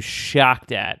Series, which I was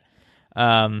shocked at.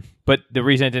 But the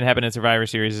reason it didn't happen in Survivor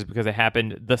Series is because it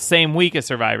happened the same week as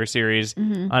Survivor Series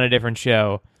on a different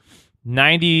show.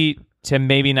 90 to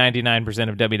maybe 99%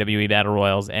 of WWE Battle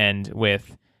Royals end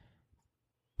with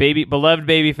beloved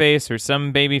babyface or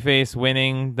some babyface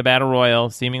winning the Battle Royal,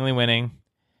 seemingly winning.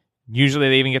 Usually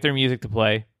they even get their music to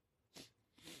play.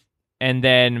 And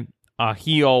then a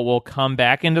heel will come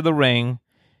back into the ring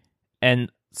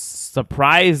and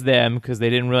surprise them because they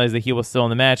didn't realize the heel was still in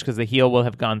the match because the heel will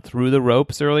have gone through the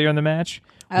ropes earlier in the match,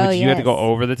 which you had to go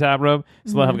over the top rope.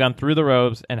 So they'll have gone through the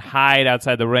ropes and hide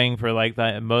outside the ring for like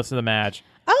most of the match.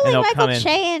 Oh, like Michael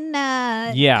Che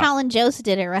and Colin Jost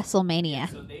did at WrestleMania.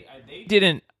 So they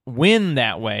didn't win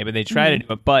that way, but they tried to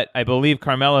do it. But I believe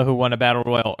Carmella, who won a Battle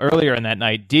Royal earlier in that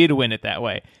night, did win it that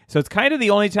way. So it's kind of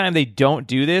the only time they don't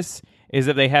do this is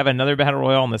if they have another Battle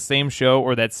Royal on the same show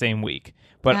or that same week.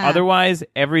 But otherwise,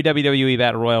 every WWE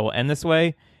Battle Royal will end this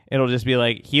way. It'll just be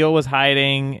like heel was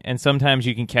hiding, and sometimes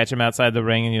you can catch him outside the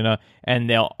ring, and and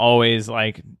they'll always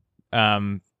like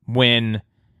win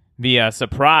via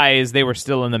surprise. They were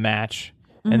still in the match,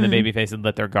 and the babyface had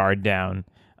let their guard down.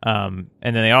 And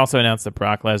then they also announced that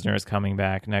Brock Lesnar is coming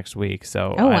back next week.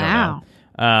 So I don't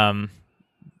know.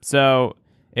 So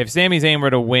if Sami Zayn were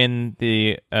to win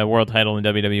the world title in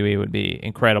WWE, it would be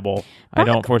incredible. I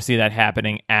don't foresee that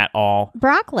happening at all.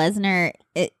 Brock Lesnar,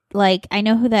 I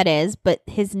know who that is, but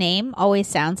his name always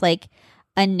sounds like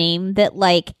a name that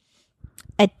like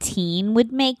a teen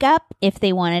would make up if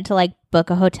they wanted to like book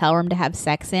a hotel room to have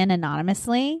sex in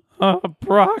anonymously.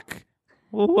 Brock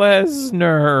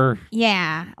Lesnar.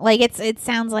 Yeah, like it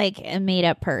sounds like a made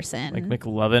up person, like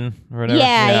McLovin or whatever.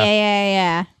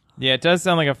 Yeah. Yeah, it does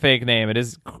sound like a fake name. It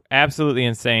is absolutely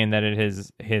insane that it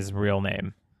is his real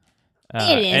name.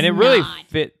 It is, and it really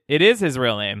fit. It is his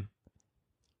real name,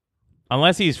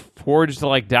 unless he's forged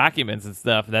like documents and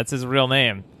stuff. That's his real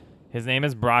name. His name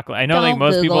is Brock. I know, don't like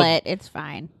most Google people. It. It's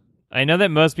fine. I know that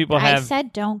most people have. I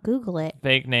said don't Google it.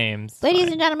 Fake names,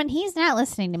 ladies and gentlemen. He's not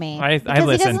listening to me. I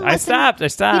listened. I stopped. He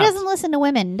doesn't listen to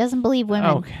women. Doesn't believe women.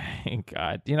 Okay,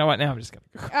 God. You know what? Now I'm just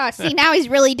gonna. See, now he's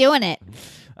really doing it.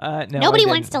 No, nobody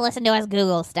wants to listen to us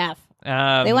Google stuff. They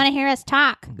want to hear us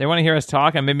talk. They want to hear us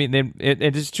talk, and maybe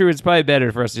it is true. It's probably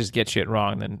better for us to just get shit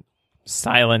wrong than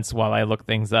silence while I look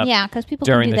things up. Yeah, because people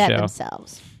can do that show.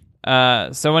 themselves.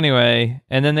 So anyway,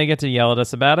 and then they get to yell at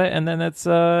us about it, and then it's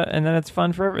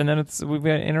fun for, and then we've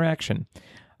got interaction.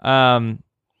 So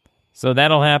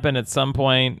that'll happen at some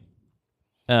point.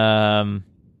 And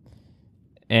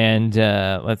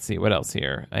let's see what else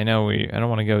here. I don't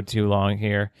want to go too long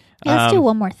here. Yeah, let's do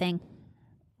one more thing.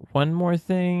 One more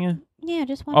thing. Yeah,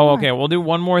 just one more. Oh, okay. We'll do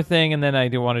one more thing, and then I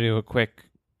do want to do a quick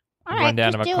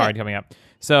rundown of a card coming up.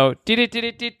 So,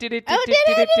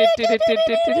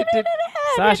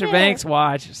 Sasha Banks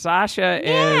watch.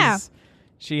 Sasha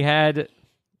she had,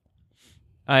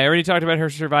 I already talked about her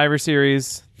Survivor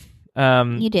Series.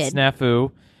 You did.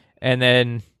 Snafu. And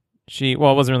then it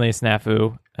wasn't really a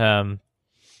snafu.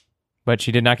 But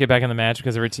she did not get back in the match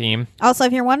because of her team. Also,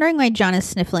 if you're wondering why John is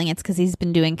sniffling, it's because he's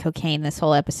been doing cocaine this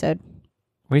whole episode.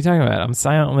 What are you talking about? I'm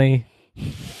silently...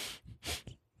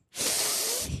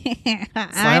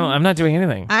 I'm not doing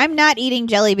anything. I'm not eating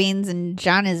jelly beans, and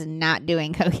John is not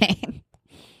doing cocaine.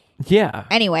 Yeah.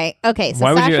 Anyway, okay. So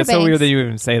why would Sasha you? It's Banks, so weird that you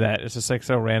even say that. It's just like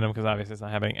so random because obviously it's not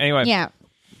happening. Anyway. Yeah.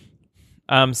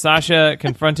 Sasha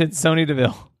confronted Sonya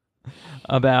Deville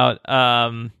about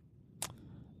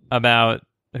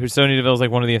Sonya Deville's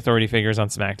like one of the authority figures on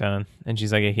SmackDown, and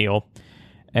she's like a heel.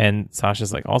 And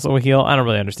Sasha's like also a heel. I don't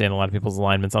really understand a lot of people's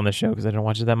alignments on this show because I don't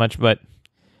watch it that much, but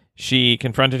she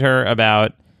confronted her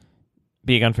about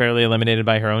being unfairly eliminated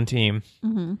by her own team.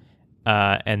 Mm-hmm.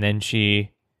 And then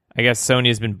I guess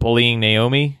Sonya's been bullying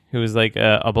Naomi, who is like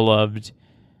a beloved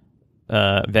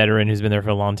veteran who's been there for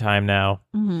a long time now.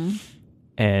 Mm-hmm.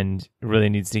 And really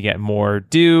needs to get more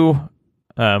due,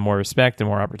 more respect, and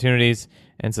more opportunities.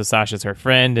 And so Sasha's her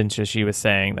friend, and she was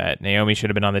saying that Naomi should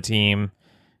have been on the team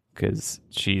because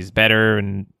she's better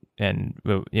and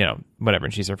whatever,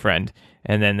 and she's her friend.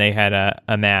 And then they had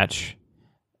a match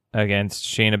against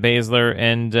Shayna Baszler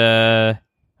and I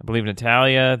believe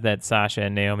Natalya that Sasha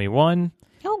and Naomi won.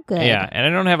 Oh, good. Yeah, and I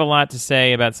don't have a lot to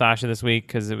say about Sasha this week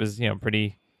because it was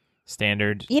pretty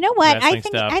standard. You know what? I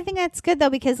think that's good though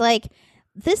because like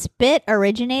this bit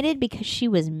originated because she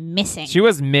was missing. She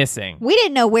was missing. We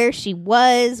didn't know where she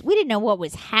was. We didn't know what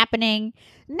was happening.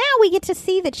 Now we get to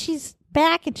see that she's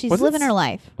back and she's living her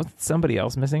life. Was somebody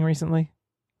else missing recently?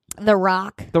 The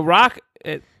Rock. The Rock.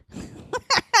 The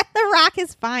Rock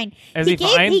is fine. Is he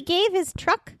fine? He gave his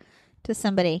truck to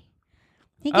somebody.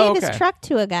 He gave his truck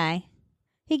to a guy.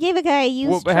 He gave a guy a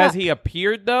used truck. Has he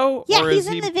appeared, though? Yeah, he's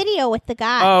in the video with the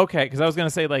guy. Oh, okay. Because I was going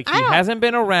to say, like, he hasn't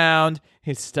been around.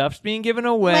 His stuff's being given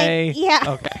away. Like, yeah.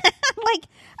 Okay. Like,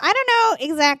 I don't know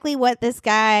exactly what this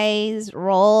guy's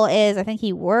role is. I think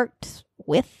he worked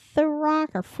with The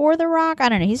Rock or for The Rock. I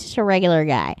don't know. He's just a regular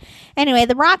guy. Anyway,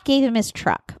 The Rock gave him his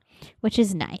truck, which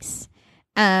is nice.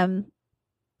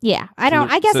 Yeah,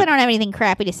 I guess I don't have anything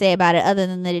crappy to say about it other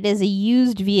than that it is a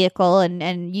used vehicle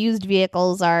and used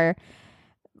vehicles are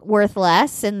worth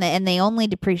less and they only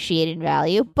depreciate in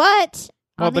value. But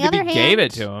on the other hand, gave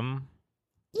it to him.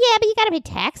 Yeah, but you got to pay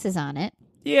taxes on it.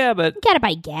 Yeah, but you got to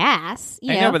buy gas.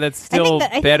 I know, but that's still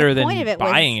better than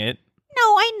buying it.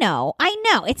 No, I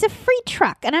know. It's a free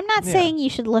truck, and I'm not saying you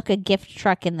should look a gift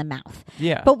truck in the mouth.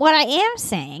 Yeah. But what I am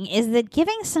saying is that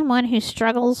giving someone who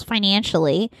struggles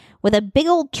financially with a big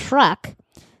old truck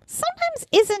sometimes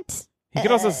isn't... He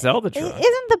could also sell the truck.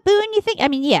 Isn't the boon you think? I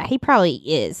mean, yeah, he probably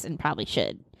is and probably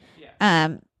should.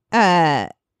 Yeah.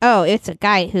 It's a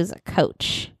guy who's a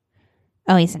coach.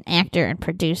 Oh, he's an actor and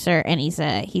producer, and he's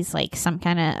like some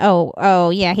kind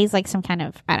of... he's like some kind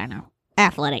of, I don't know,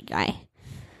 athletic guy.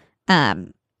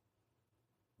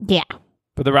 Yeah.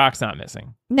 But The Rock's not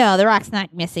missing. No, The Rock's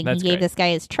not missing. That's he gave this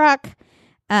guy his truck.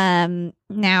 Now,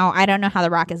 I don't know how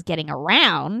The Rock is getting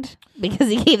around because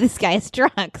he gave this guy his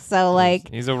truck. So, like...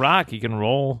 He's a Rock. He can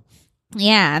roll.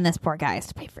 Yeah, and this poor guy has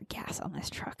to pay for gas on this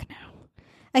truck now.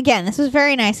 Again, this was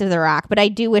very nice of The Rock, but I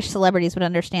do wish celebrities would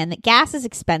understand that gas is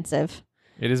expensive.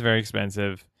 It is very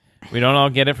expensive. We don't all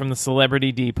get it from the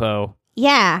Celebrity Depot.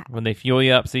 Yeah. When they fuel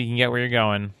you up so you can get where you're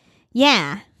going.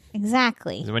 Yeah.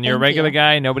 Exactly. When you're a regular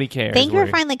guy, nobody cares. Thank you for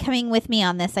finally coming with me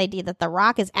on this idea that The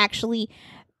Rock is actually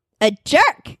a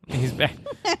jerk. He's back.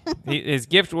 His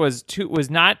gift was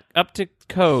not up to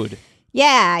code.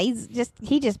 Yeah,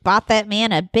 he just bought that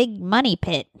man a big money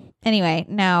pit. Anyway,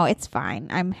 no, it's fine.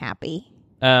 I'm happy.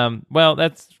 Well,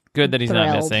 that's good that he's Thrilled.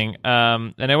 not missing.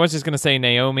 And I was just going to say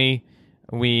Naomi.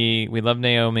 We love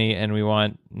Naomi, and we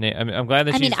want. I'm glad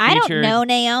that she's featured. I don't know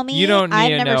Naomi. You don't. I've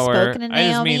never know spoken her. to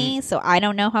Naomi, so I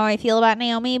don't know how I feel about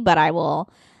Naomi. But I will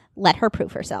let her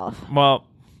prove herself. Well,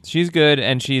 she's good,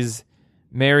 and she's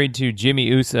married to Jimmy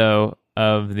Uso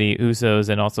of the Usos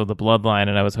and also the Bloodline.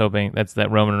 And I was hoping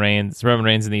that Roman Reigns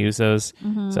and the Usos.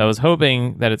 Mm-hmm. So I was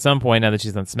hoping that at some point, now that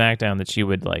she's on SmackDown, that she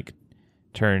would like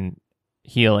turn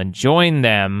heel and join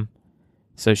them.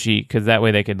 So because that way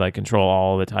they could like control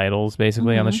all the titles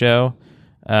basically on the show,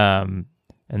 and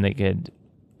they could,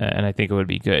 and I think it would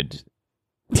be good.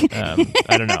 I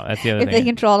don't know. That's the other thing. If they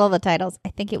controlled all the titles, I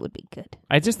think it would be good.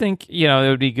 I just think it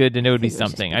would be good and it would be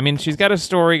something. I mean, she's got a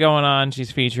story going on.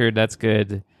 She's featured. That's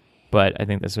good, but I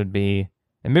think this would be,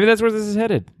 and maybe that's where this is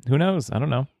headed. Who knows? I don't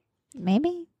know.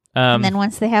 Maybe. And then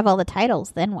once they have all the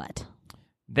titles, then what?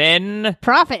 Then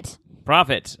Profit.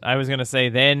 I was gonna say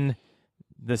then.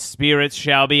 The spirits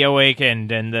shall be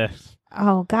awakened, and the...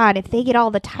 Oh, God, if they get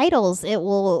all the titles, it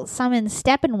will summon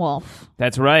Steppenwolf.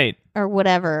 That's right. Or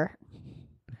whatever.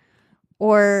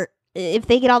 Or if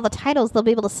they get all the titles, they'll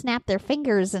be able to snap their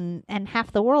fingers and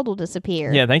half the world will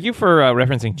disappear. Yeah, thank you for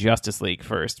referencing Justice League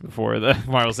first before the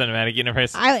Marvel Cinematic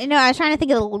Universe. I was trying to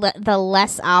think of the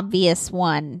less obvious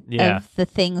one of the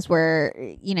things where,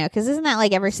 because isn't that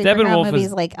like every superhero movie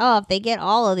is like, oh, if they get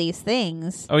all of these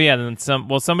things. Oh, yeah, then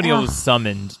somebody was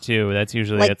summoned, too. That's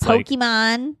usually... Like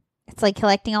Pokemon. It's like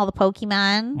collecting all the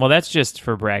Pokemon. Well, that's just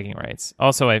for bragging rights.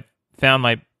 Also, I found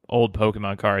my old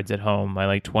Pokemon cards at home, my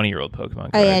like 20-year-old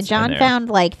Pokemon cards. Oh yeah, John found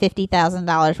like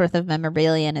 $50,000 worth of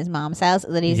memorabilia in his mom's house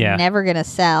that he's never going to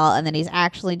sell, and that he's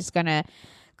actually just going to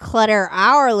clutter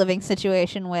our living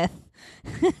situation with.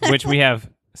 Which we have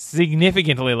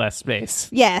significantly less space.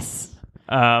 Yes.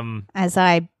 As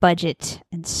I budget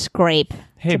and scrape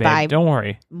to buy don't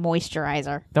worry.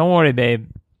 Moisturizer. Don't worry, babe.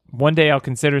 One day I'll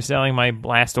consider selling my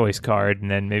Blastoise card, and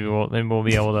then maybe we'll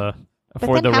be able to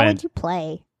afford the rent. How would you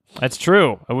play? That's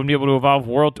true. I wouldn't be able to evolve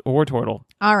Wartortle.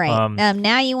 All right.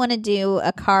 Now you want to do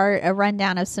a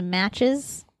rundown of some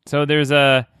matches. So there's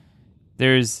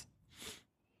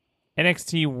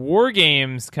NXT War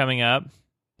Games coming up.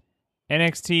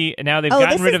 NXT now they've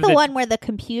gotten rid of the one where the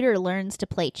computer learns to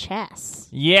play chess.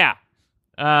 Yeah.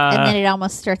 And then it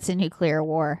almost starts a nuclear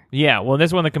war. Yeah, well,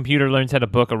 this one the computer learns how to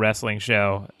book a wrestling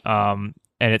show, and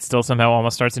it still somehow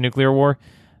almost starts a nuclear war.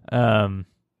 But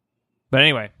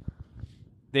anyway,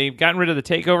 they've gotten rid of the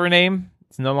TakeOver name.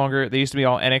 It's no longer. They used to be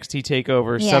all NXT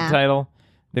TakeOver subtitle.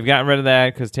 They've gotten rid of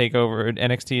that because TakeOver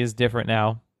NXT is different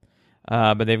now.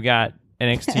 But they've got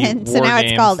NXT and War so now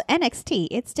Games. It's called NXT.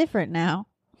 It's different now.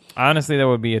 Honestly, that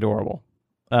would be adorable.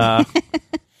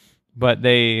 But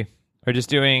they are just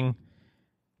doing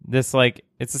this like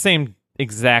it's the same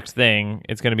exact thing.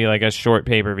 It's going to be like a short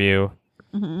pay-per-view.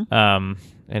 Mm-hmm.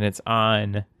 And it's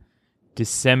on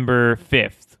December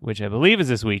 5th, which I believe is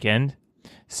this weekend.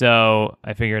 So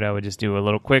I figured I would just do a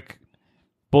little quick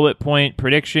bullet point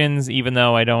predictions, even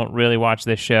though I don't really watch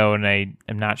this show and I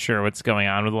am not sure what's going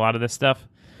on with a lot of this stuff.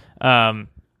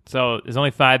 So there's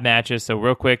only 5 matches. So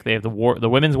real quick, they have the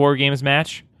women's War Games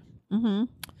match,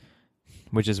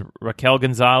 which is Raquel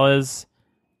Gonzalez,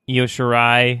 Io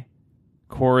Shirai,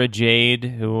 Cora Jade,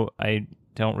 who I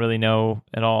don't really know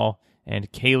at all,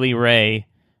 and Kaylee Ray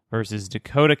versus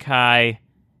Dakota Kai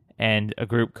and a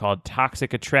group called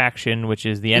Toxic Attraction, which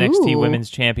is the NXT Women's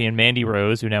Champion Mandy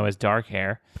Rose, who now has dark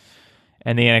hair,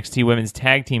 and the NXT Women's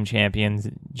Tag Team Champions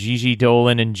Gigi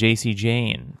Dolan and JC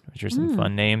Jane, which are some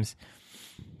fun names.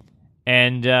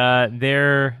 And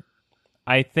they're,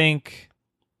 I think,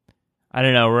 I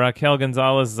don't know, Raquel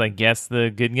Gonzalez is, I guess,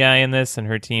 the good guy in this, and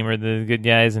her team are the good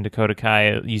guys, and Dakota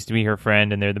Kai used to be her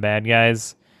friend, and they're the bad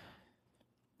guys.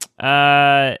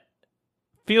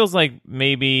 Feels like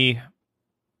maybe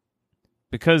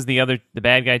because the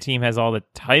bad guy team has all the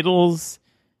titles,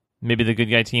 maybe the good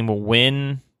guy team will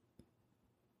win.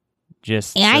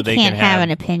 I can't have an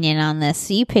opinion on this.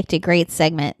 So you picked a great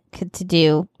segment to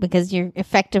do because you're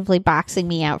effectively boxing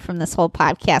me out from this whole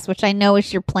podcast, which I know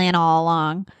is your plan all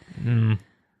along.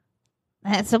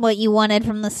 That's what you wanted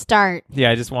from the start. Yeah,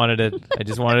 I just wanted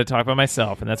to talk about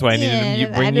myself, and that's why I needed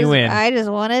to bring you in. I just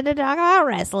wanted to talk about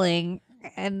wrestling,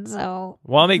 and so.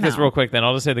 Well, I'll make this real quick. Then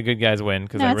I'll just say the good guys win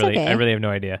because I really have no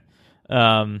idea.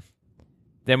 Then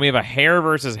we have a hair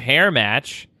versus hair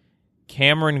match.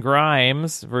 Cameron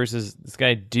Grimes versus this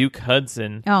guy Duke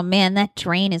Hudson. Oh man, that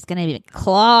drain is going to be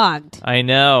clogged. I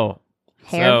know.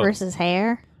 Hair versus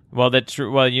hair. Well, that's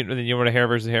true. Well, you know what a hair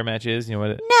versus hair match is? You know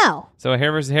what? No. So a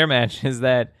hair versus hair match is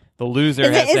that the loser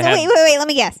has to have. Wait. Let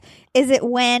me guess. Is it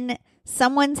when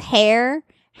someone's hair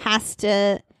has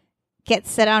to get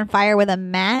set on fire with a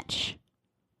match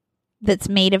that's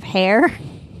made of hair?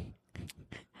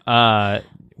 Wow.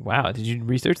 Did you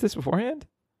research this beforehand?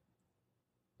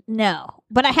 No,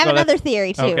 but I have another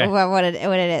theory too about what it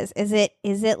is.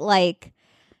 Is it like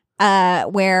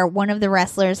where one of the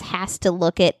wrestlers has to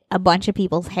look at a bunch of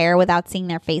people's hair without seeing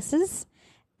their faces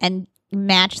and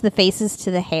match the faces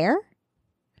to the hair?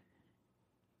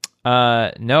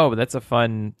 No, but that's a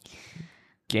fun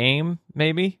game,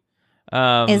 maybe.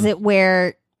 Is it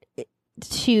where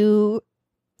 2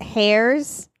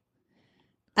 hairs,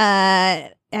 as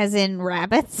in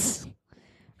rabbits,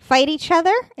 fight each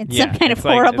other in some kind of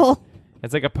horrible...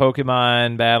 It's like a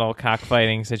Pokemon battle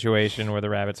cockfighting situation where the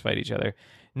rabbits fight each other.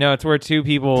 No, it's where 2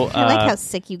 people... I like how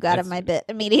sick you got of my bit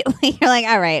immediately. You're like,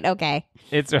 all right, okay.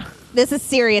 This is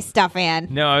serious stuff, Ann.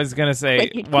 No, I was going to say...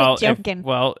 joking.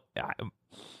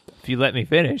 If you let me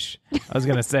finish, I was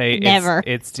going to say... Never.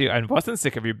 It's too... I wasn't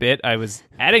sick of your bit. I was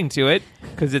adding to it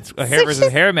because it's a hair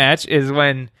versus hair match is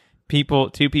when 2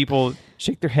 people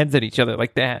shake their heads at each other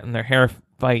like that and their hair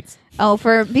fights. Oh,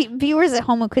 for viewers at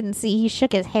home who couldn't see, he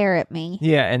shook his hair at me.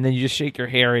 Yeah, and then you just shake your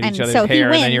hair at each other's so hair, he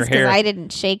wins and then your hair. I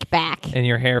didn't shake back, and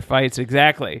your hair fights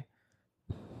exactly.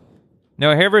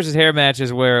 No, a hair versus hair match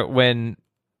is when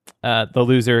the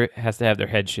loser has to have their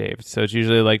head shaved. So it's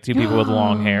usually like 2 people with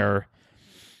long hair.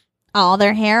 All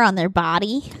their hair on their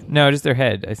body? No, just their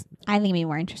head. I think it'd be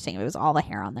more interesting if it was all the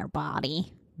hair on their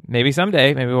body. Maybe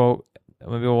someday. Maybe we'll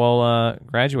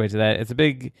graduate to that. It's a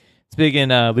big It's big in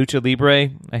Lucha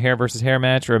Libre, a hair versus hair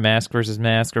match, or a mask versus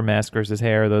mask, or mask versus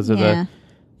hair. Those are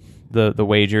the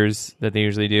wagers that they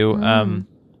usually do.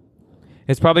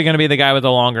 It's probably going to be the guy with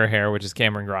the longer hair, which is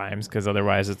Cameron Grimes, because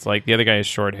otherwise it's like the other guy has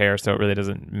short hair, so it really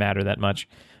doesn't matter that much.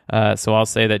 So I'll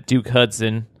say that Duke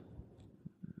Hudson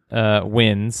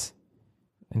wins,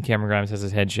 and Cameron Grimes has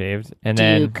his head shaved. And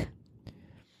Duke.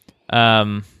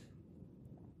 Then,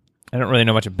 I don't really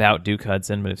know much about Duke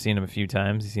Hudson, but I've seen him a few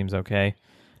times. He seems okay.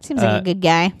 Seems like a good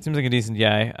guy. Seems like a decent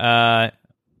guy. I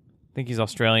think he's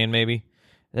Australian, maybe.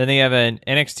 Then they have an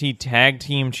NXT Tag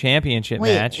Team Championship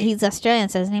match. He's Australian,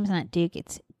 so his name's not Duke.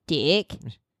 It's Dick.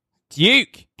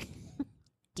 Duke.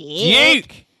 Dick.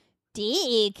 Duke.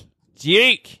 Dick.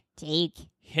 Duke. Dick.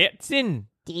 Hudson.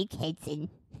 Dick Hudson.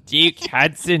 Duke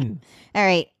Hudson. All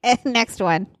right, next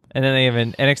one. And then they have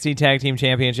an NXT Tag Team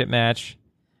Championship match,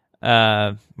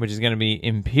 which is going to be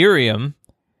Imperium,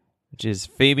 which is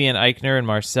Fabian Eichner and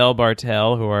Marcel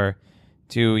Bartel, who are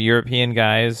two European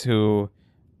guys who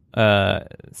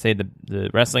say the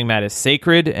wrestling mat is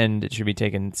sacred and it should be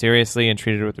taken seriously and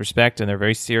treated with respect, and they're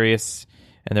very serious,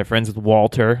 and they're friends with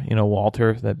Walter. You know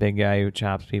Walter, that big guy who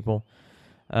chops people.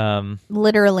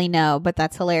 Literally no, but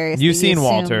that's hilarious. You've seen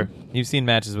Walter. You've seen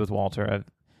matches with Walter.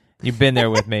 You've been there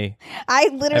with me. I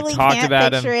literally can't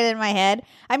picture him. it in my head.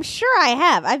 I'm sure I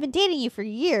have. I've been dating you for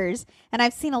years, and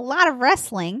I've seen a lot of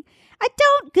wrestling.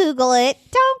 Don't Google it.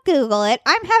 Don't Google it.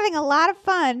 I'm having a lot of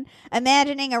fun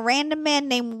imagining a random man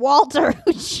named Walter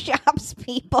who chops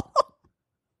people.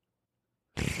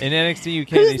 In NXT UK,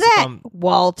 who's that?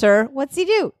 Walter. What's he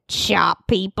do? Chop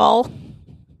people.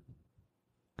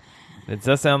 It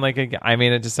does sound like it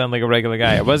just sounded like a regular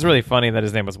guy. It was really funny that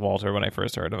his name was Walter when I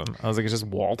first heard of him. I was like, it's just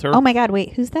Walter? Oh my God,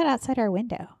 wait. Who's that outside our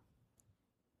window?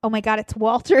 Oh my God, it's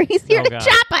Walter. He's here to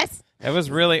chop us. It was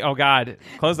really, oh God,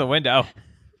 close the window.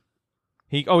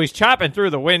 He's chopping through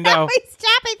the window. He's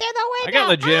chopping through the window. I got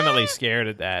legitimately scared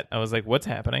at that. I was like, what's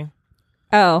happening?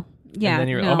 Oh, yeah. And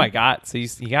then oh my God, so you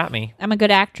got me. I'm a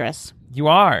good actress. You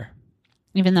are.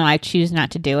 Even though I choose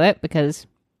not to do it because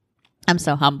I'm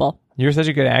so humble. You're such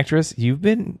a good actress. You've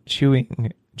been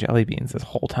chewing jelly beans this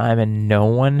whole time and no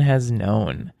one has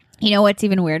known. You know what's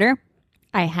even weirder?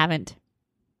 I haven't.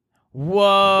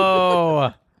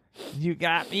 Whoa. You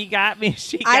got me.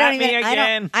 She got me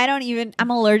again.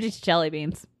 I'm allergic to jelly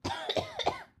beans.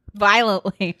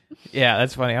 Violently. Yeah,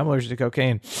 that's funny. I'm allergic to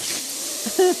cocaine.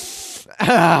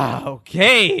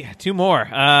 Okay. Two more.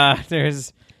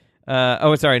 There's,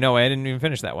 sorry. No, I didn't even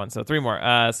finish that one. So three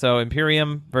more. So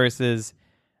Imperium versus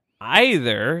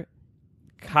either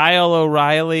Kyle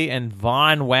O'Reilly and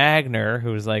Von Wagner,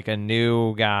 who's like a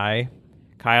new guy.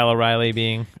 Kyle O'Reilly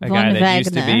being a guy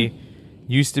that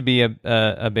used to be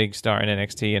a big star in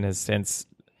NXT and has since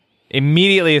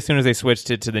immediately as soon as they switched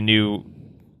it to the new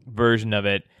version of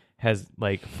it has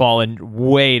like fallen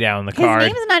way down the card.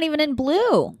 His name's not even in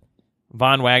blue.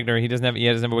 Von Wagner, he doesn't have a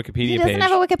Wikipedia page. He doesn't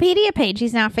have a Wikipedia page.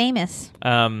 He's not famous.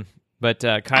 But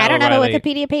Kyle I don't O'Reilly, have a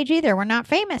Wikipedia page either. We're not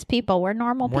famous people. We're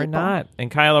normal people. We're not.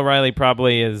 And Kyle O'Reilly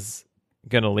probably is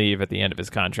going to leave at the end of his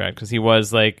contract because he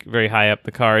was like very high up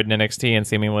the card in NXT and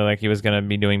seemingly like he was going to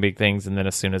be doing big things. And then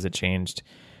as soon as it changed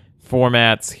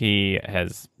formats, he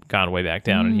has gone way back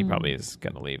down and he probably is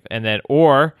going to leave. And then,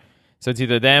 so it's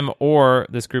either them or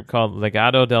this group called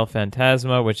Legado del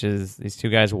Fantasma, which is these two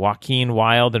guys, Joaquin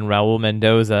Wilde and Raul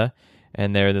Mendoza.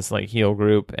 And they're this like heel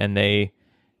group and they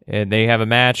have a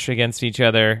match against each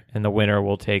other and the winner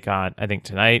will take on, I think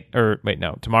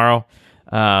tomorrow.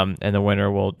 And the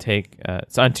winner will take,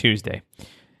 it's on Tuesday.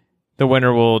 The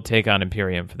winner will take on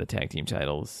Imperium for the tag team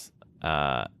titles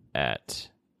at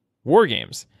War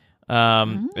Games.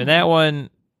 And that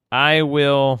one, I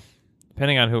will,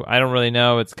 depending on who, I don't really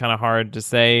know. It's kind of hard to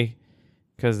say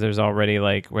because there's already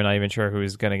we're not even sure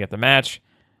who's going to get the match.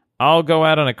 I'll go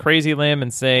out on a crazy limb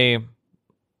and say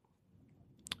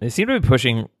they seem to be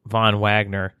pushing Von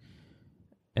Wagner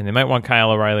and they might want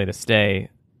Kyle O'Reilly to stay.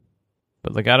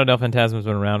 But Legado del Fantasma has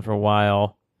been around for a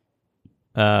while.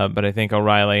 But I think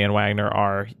O'Reilly and Wagner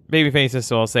are babyfaces,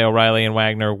 so I'll say O'Reilly and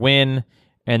Wagner win,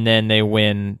 and then they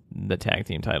win the tag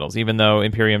team titles. Even though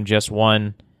Imperium just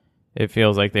won, it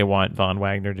feels like they want Von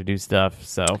Wagner to do stuff.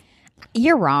 So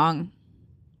you're wrong.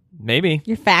 Maybe.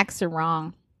 Your facts are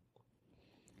wrong.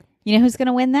 You know who's going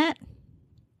to win that?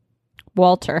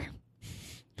 Walter,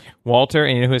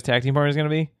 and you know who his tag team partner is going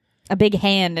to be? A big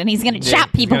hand, and he's going to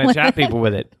chop people with it. He's going to chop people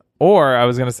with it. Or I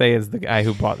was going to say is the guy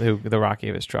who The Rock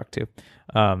gave his truck to.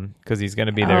 Because he's going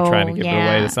to be there trying to give it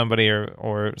away to somebody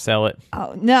or sell it.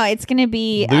 Oh, no, it's going to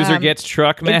be... Loser gets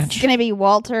truck match? It's going to be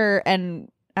Walter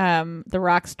and The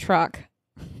Rock's truck.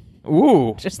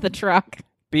 Ooh. Just the truck.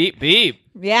 Beep, beep.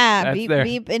 Yeah, That's beep, their-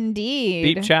 beep,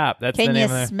 indeed. Beep chop. That's Can the you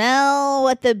name of their... smell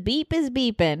what the beep is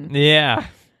beeping? Yeah.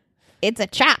 It's a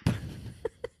chop.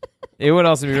 It would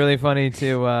also be really funny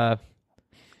to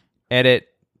edit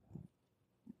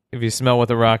if you smell what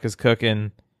the Rock is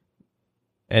cooking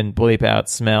and bleep out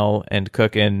smell and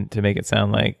cooking to make it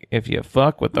sound like if you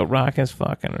fuck what the Rock is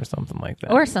fucking or something like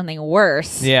that. Or something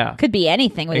worse. Yeah. Could be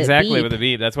anything with Exactly, a beep. with a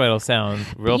beep. That's why it'll sound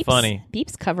real funny.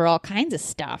 Beeps cover all kinds of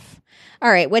stuff.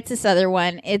 All right, what's this other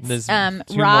one? It's There's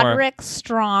two Roderick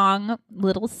Strong,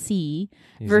 little C,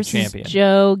 He's a versus champion.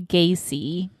 Joe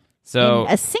Gacy So,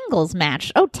 in a singles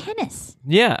match. Oh, tennis.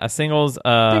 yeah, a singles...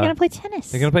 They're going to play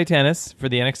tennis. They're going to play tennis for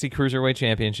the NXT Cruiserweight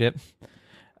Championship.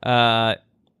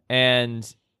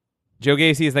 And Joe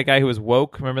Gacy is that guy who was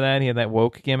woke. Remember that? He had that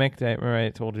woke gimmick. Remember I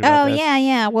told you about that?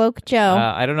 Yeah. Woke Joe.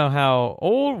 I don't know how...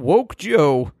 Old woke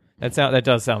Joe. That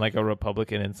does sound like a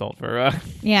Republican insult for...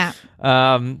 yeah.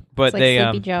 but It's like they...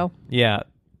 Sleepy Joe. Yeah.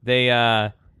 They...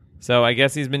 So I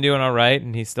guess he's been doing all right,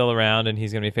 and he's still around, and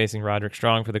he's going to be facing Roderick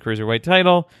Strong for the Cruiserweight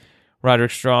title.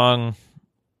 Roderick Strong,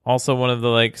 also one of the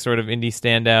like sort of indie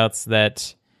standouts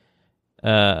that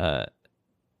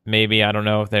maybe, I don't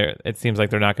know if it seems like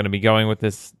they're not going to be going with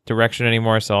this direction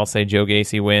anymore, so I'll say Joe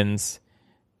Gacy wins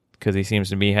because he seems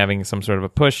to be having some sort of a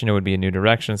push and it would be a new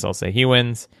direction, so I'll say he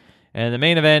wins. And the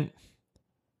main event,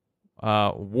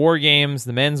 War Games,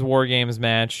 the men's War Games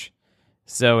match.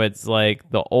 So it's like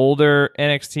the older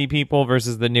NXT people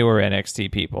versus the newer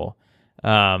NXT people.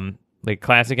 Like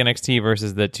classic NXT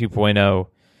versus the 2.0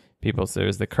 people. So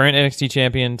there's the current NXT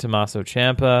champion, Tommaso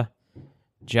Ciampa,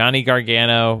 Johnny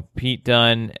Gargano, Pete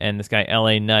Dunne, and this guy,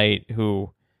 LA Knight,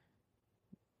 who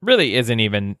really isn't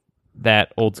even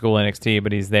that old school NXT,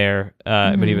 but he's there.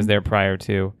 But he was there prior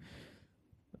to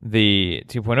the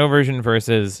 2.0 version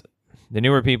versus the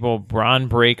newer people, Braun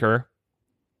Breaker,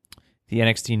 the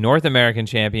NXT North American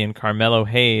champion, Carmelo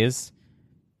Hayes,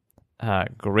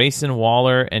 Grayson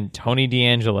Waller, and Tony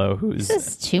D'Angelo. This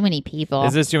is too many people.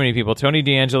 This is too many people. Tony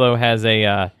D'Angelo has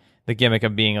the gimmick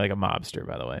of being like a mobster,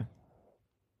 by the way.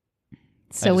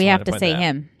 So we have to point say that out.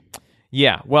 him.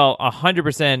 Yeah, well,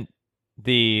 100%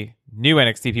 the new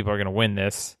NXT people are going to win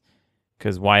this,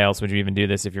 because why else would you even do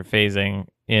this if you're phasing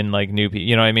in like new people?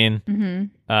 You know what I mean? Mm-hmm.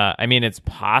 I mean, it's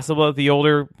possible that the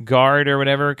older guard or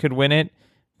whatever could win it,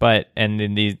 and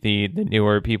then the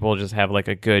newer people just have like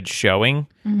a good showing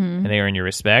and they earn your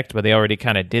respect. But they already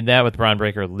kind of did that with Braun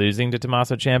Breaker losing to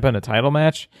Tommaso Ciampa in a title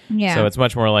match. Yeah. So it's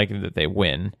much more likely that they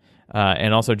win.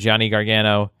 And also Johnny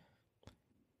Gargano.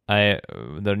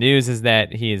 The news is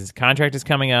that his contract is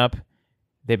coming up.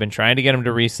 They've been trying to get him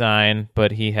to re-sign,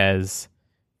 but he has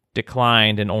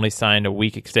declined and only signed a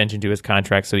week extension to his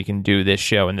contract so he can do this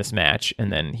show and this match,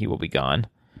 and then he will be gone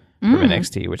from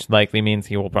NXT, which likely means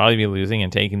he will probably be losing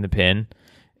and taking the pin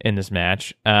in this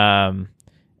match. And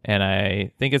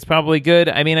I think it's probably good.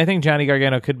 I mean, I think Johnny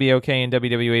Gargano could be okay in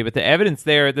WWE, but the evidence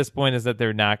there at this point is that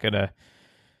they're not going to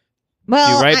do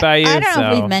right by you. I don't know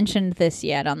if so- we've mentioned this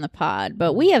yet on the pod,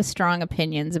 but we have strong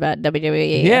opinions about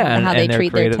WWE Yeah, and how they and their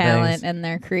treat their creative talent things. and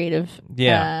their creative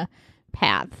Yeah.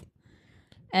 path.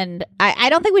 And I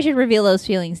don't think we should reveal those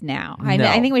feelings now. No.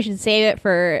 I think we should save it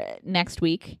for next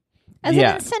week as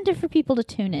Yeah. an incentive for people to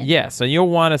tune in. Yeah, so you'll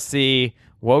want to see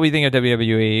what we think of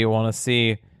WWE. You want to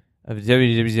see of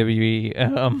WWE.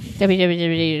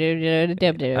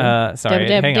 Sorry,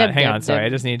 hang on. Sorry, I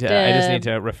just need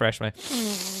to refresh my.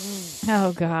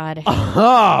 Oh God.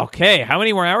 Oh, okay. How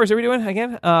many more hours are we doing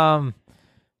again? A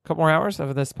couple more hours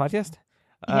of this podcast.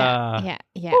 Yeah.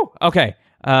 Whew, okay.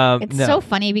 It's no. so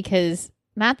funny because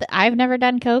not that I've never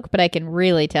done coke, but I can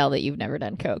really tell that you've never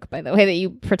done coke by the way that you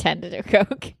pretend to do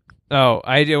coke. Oh,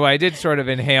 I do. I did sort of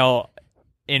inhale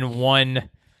in one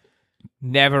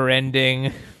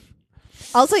never-ending.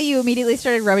 Also, you immediately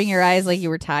started rubbing your eyes like you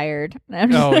were tired.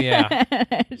 Oh yeah,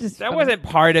 Just that funny. wasn't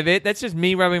part of it. That's just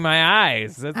me rubbing my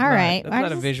eyes. That's All right. That's I'm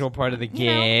not a just- visual part of the You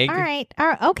know, gig. all right.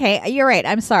 Okay. You're right.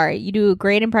 I'm sorry. You do a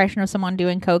great impression of someone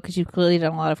doing coke because you've clearly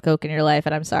done a lot of coke in your life,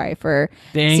 and I'm sorry for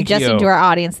Thank suggesting you. to our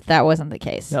audience that wasn't the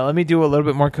case. Now let me do a little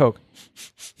bit more coke.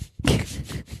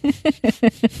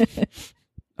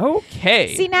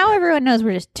 Okay. See, now everyone knows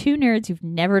we're just two nerds who've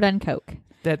never done coke.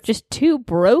 That's Just two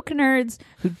broke nerds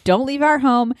who don't leave our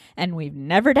home, and we've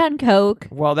never done coke.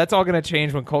 well, that's all going to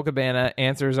change when Colt Cabana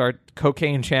answers our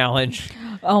cocaine challenge.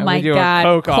 Oh And my we do a God,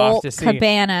 coke off Colt to see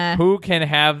Cabana. who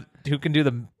can do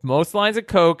the most lines of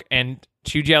coke and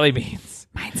chew jelly beans.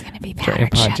 Mine's gonna be During a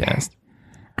powdered sugar. podcast.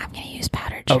 I'm gonna use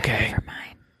powdered sugar Okay. for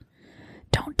mine.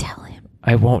 Don't tell him.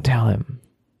 I won't tell him.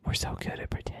 We're so good at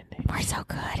pretending. We're so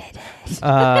good at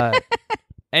it.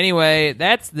 Anyway,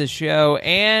 that's the show.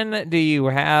 Anne, do you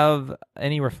have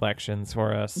any reflections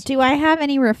for us? Do I have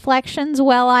any reflections?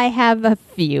 Well, I have a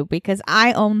few because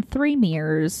I own 3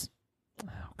 mirrors.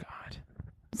 Oh, God.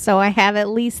 So I have at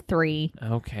least 3.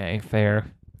 Okay, fair.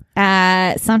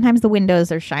 Sometimes the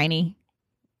windows are shiny.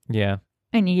 Yeah.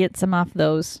 And you get some off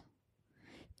those.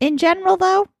 In general,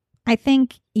 though, I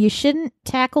think you shouldn't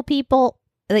tackle people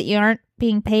that you aren't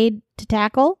being paid to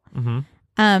tackle. Mm-hmm.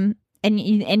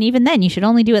 And even then, you should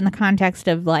only do it in the context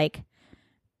of when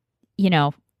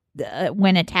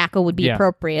a tackle would be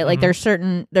appropriate. Like there's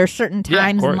certain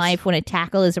times in life when a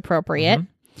tackle is appropriate,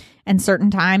 and certain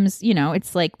times,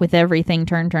 it's like with everything,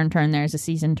 turn, turn, turn. There's a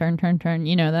season, turn, turn, turn.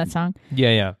 You know that song?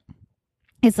 Yeah.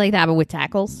 It's like that, but with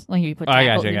tackles. Like if you put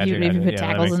tackles, if you put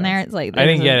tackles in there, it's like I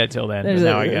didn't get it till then. But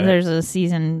now I get it. There's a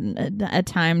season, a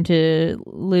time to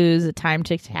lose, a time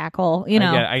to tackle.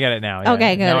 I get it now. Yeah.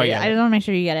 Okay, good. I just want to make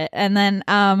sure you get it. And then,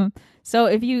 so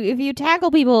if you tackle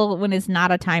people when it's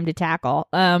not a time to tackle,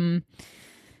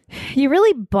 you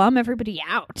really bum everybody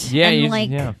out. Yeah,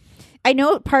 and I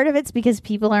know part of it's because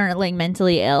people aren't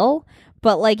mentally ill,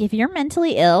 but if you're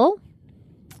mentally ill.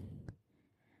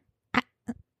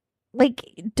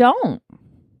 Don't.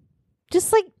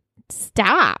 Just,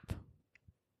 stop.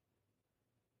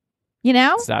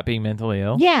 Stop being mentally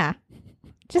ill? Yeah.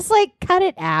 Just, cut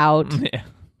it out. Yeah.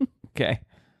 Okay.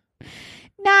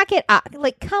 Knock it off.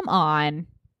 Come on.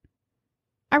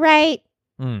 All right?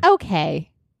 Okay.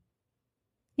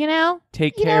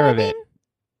 Take care of it.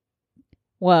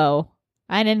 Whoa.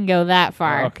 I didn't go that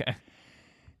far. Okay.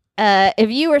 If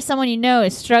you or someone you know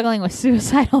is struggling with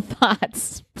suicidal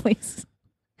thoughts, please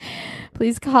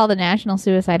call the National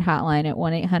Suicide Hotline at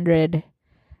 1-800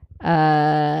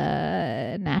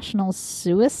 National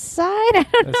Suicide.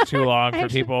 That's too long for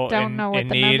people in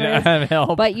need of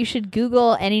help. But you should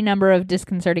Google any number of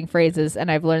disconcerting phrases, and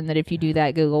I've learned that if you do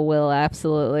that, Google will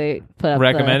absolutely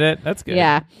recommend it. That's good.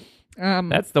 Yeah.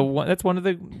 That's one of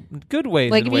the good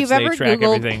ways in which they track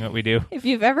everything that we do. If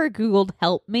you've ever Googled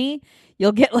 "help me,"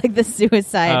 you'll get the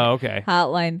suicide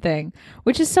hotline thing,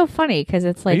 which is so funny because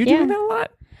it's Are you doing that a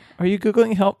lot? Are you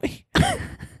Googling "help me"?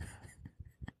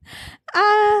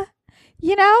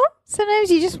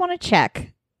 Sometimes you just want to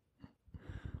check.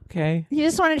 Okay. You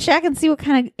just want to check and see what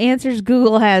kind of answers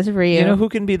Google has for you. You know who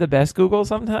can be the best Google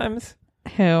sometimes?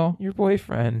 Who? Your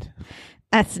boyfriend.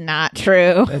 That's not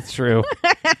true. That's true.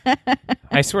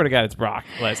 I swear to God, it's Brock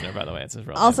Lesnar, by the way. It's his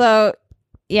real name. Also,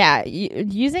 yeah,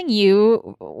 using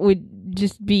you would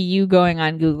just be you going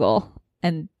on Google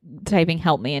and typing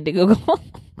 "help me" into Google.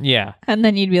 Yeah. And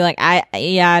then you'd be like,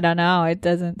 I don't know. It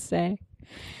doesn't say.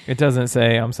 It doesn't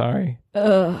say, I'm sorry.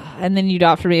 And then you'd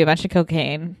offer me a bunch of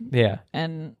cocaine. Yeah.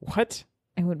 And what?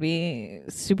 It would be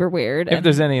super weird. If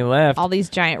there's any left. All these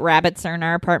giant rabbits are in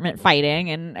our apartment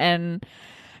fighting. And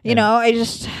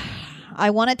I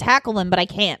want to tackle them, but I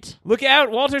can't. Look out.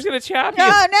 Walter's going to chop you.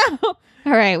 No.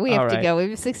 All right, we have to go.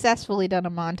 We've successfully done a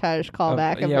montage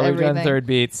callback of everything. We've done third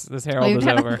beats. This Herald is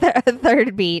over.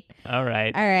 Third beat. All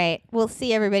right. All right. We'll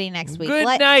see everybody next week.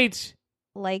 Good night.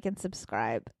 Like and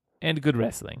subscribe. And good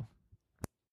wrestling.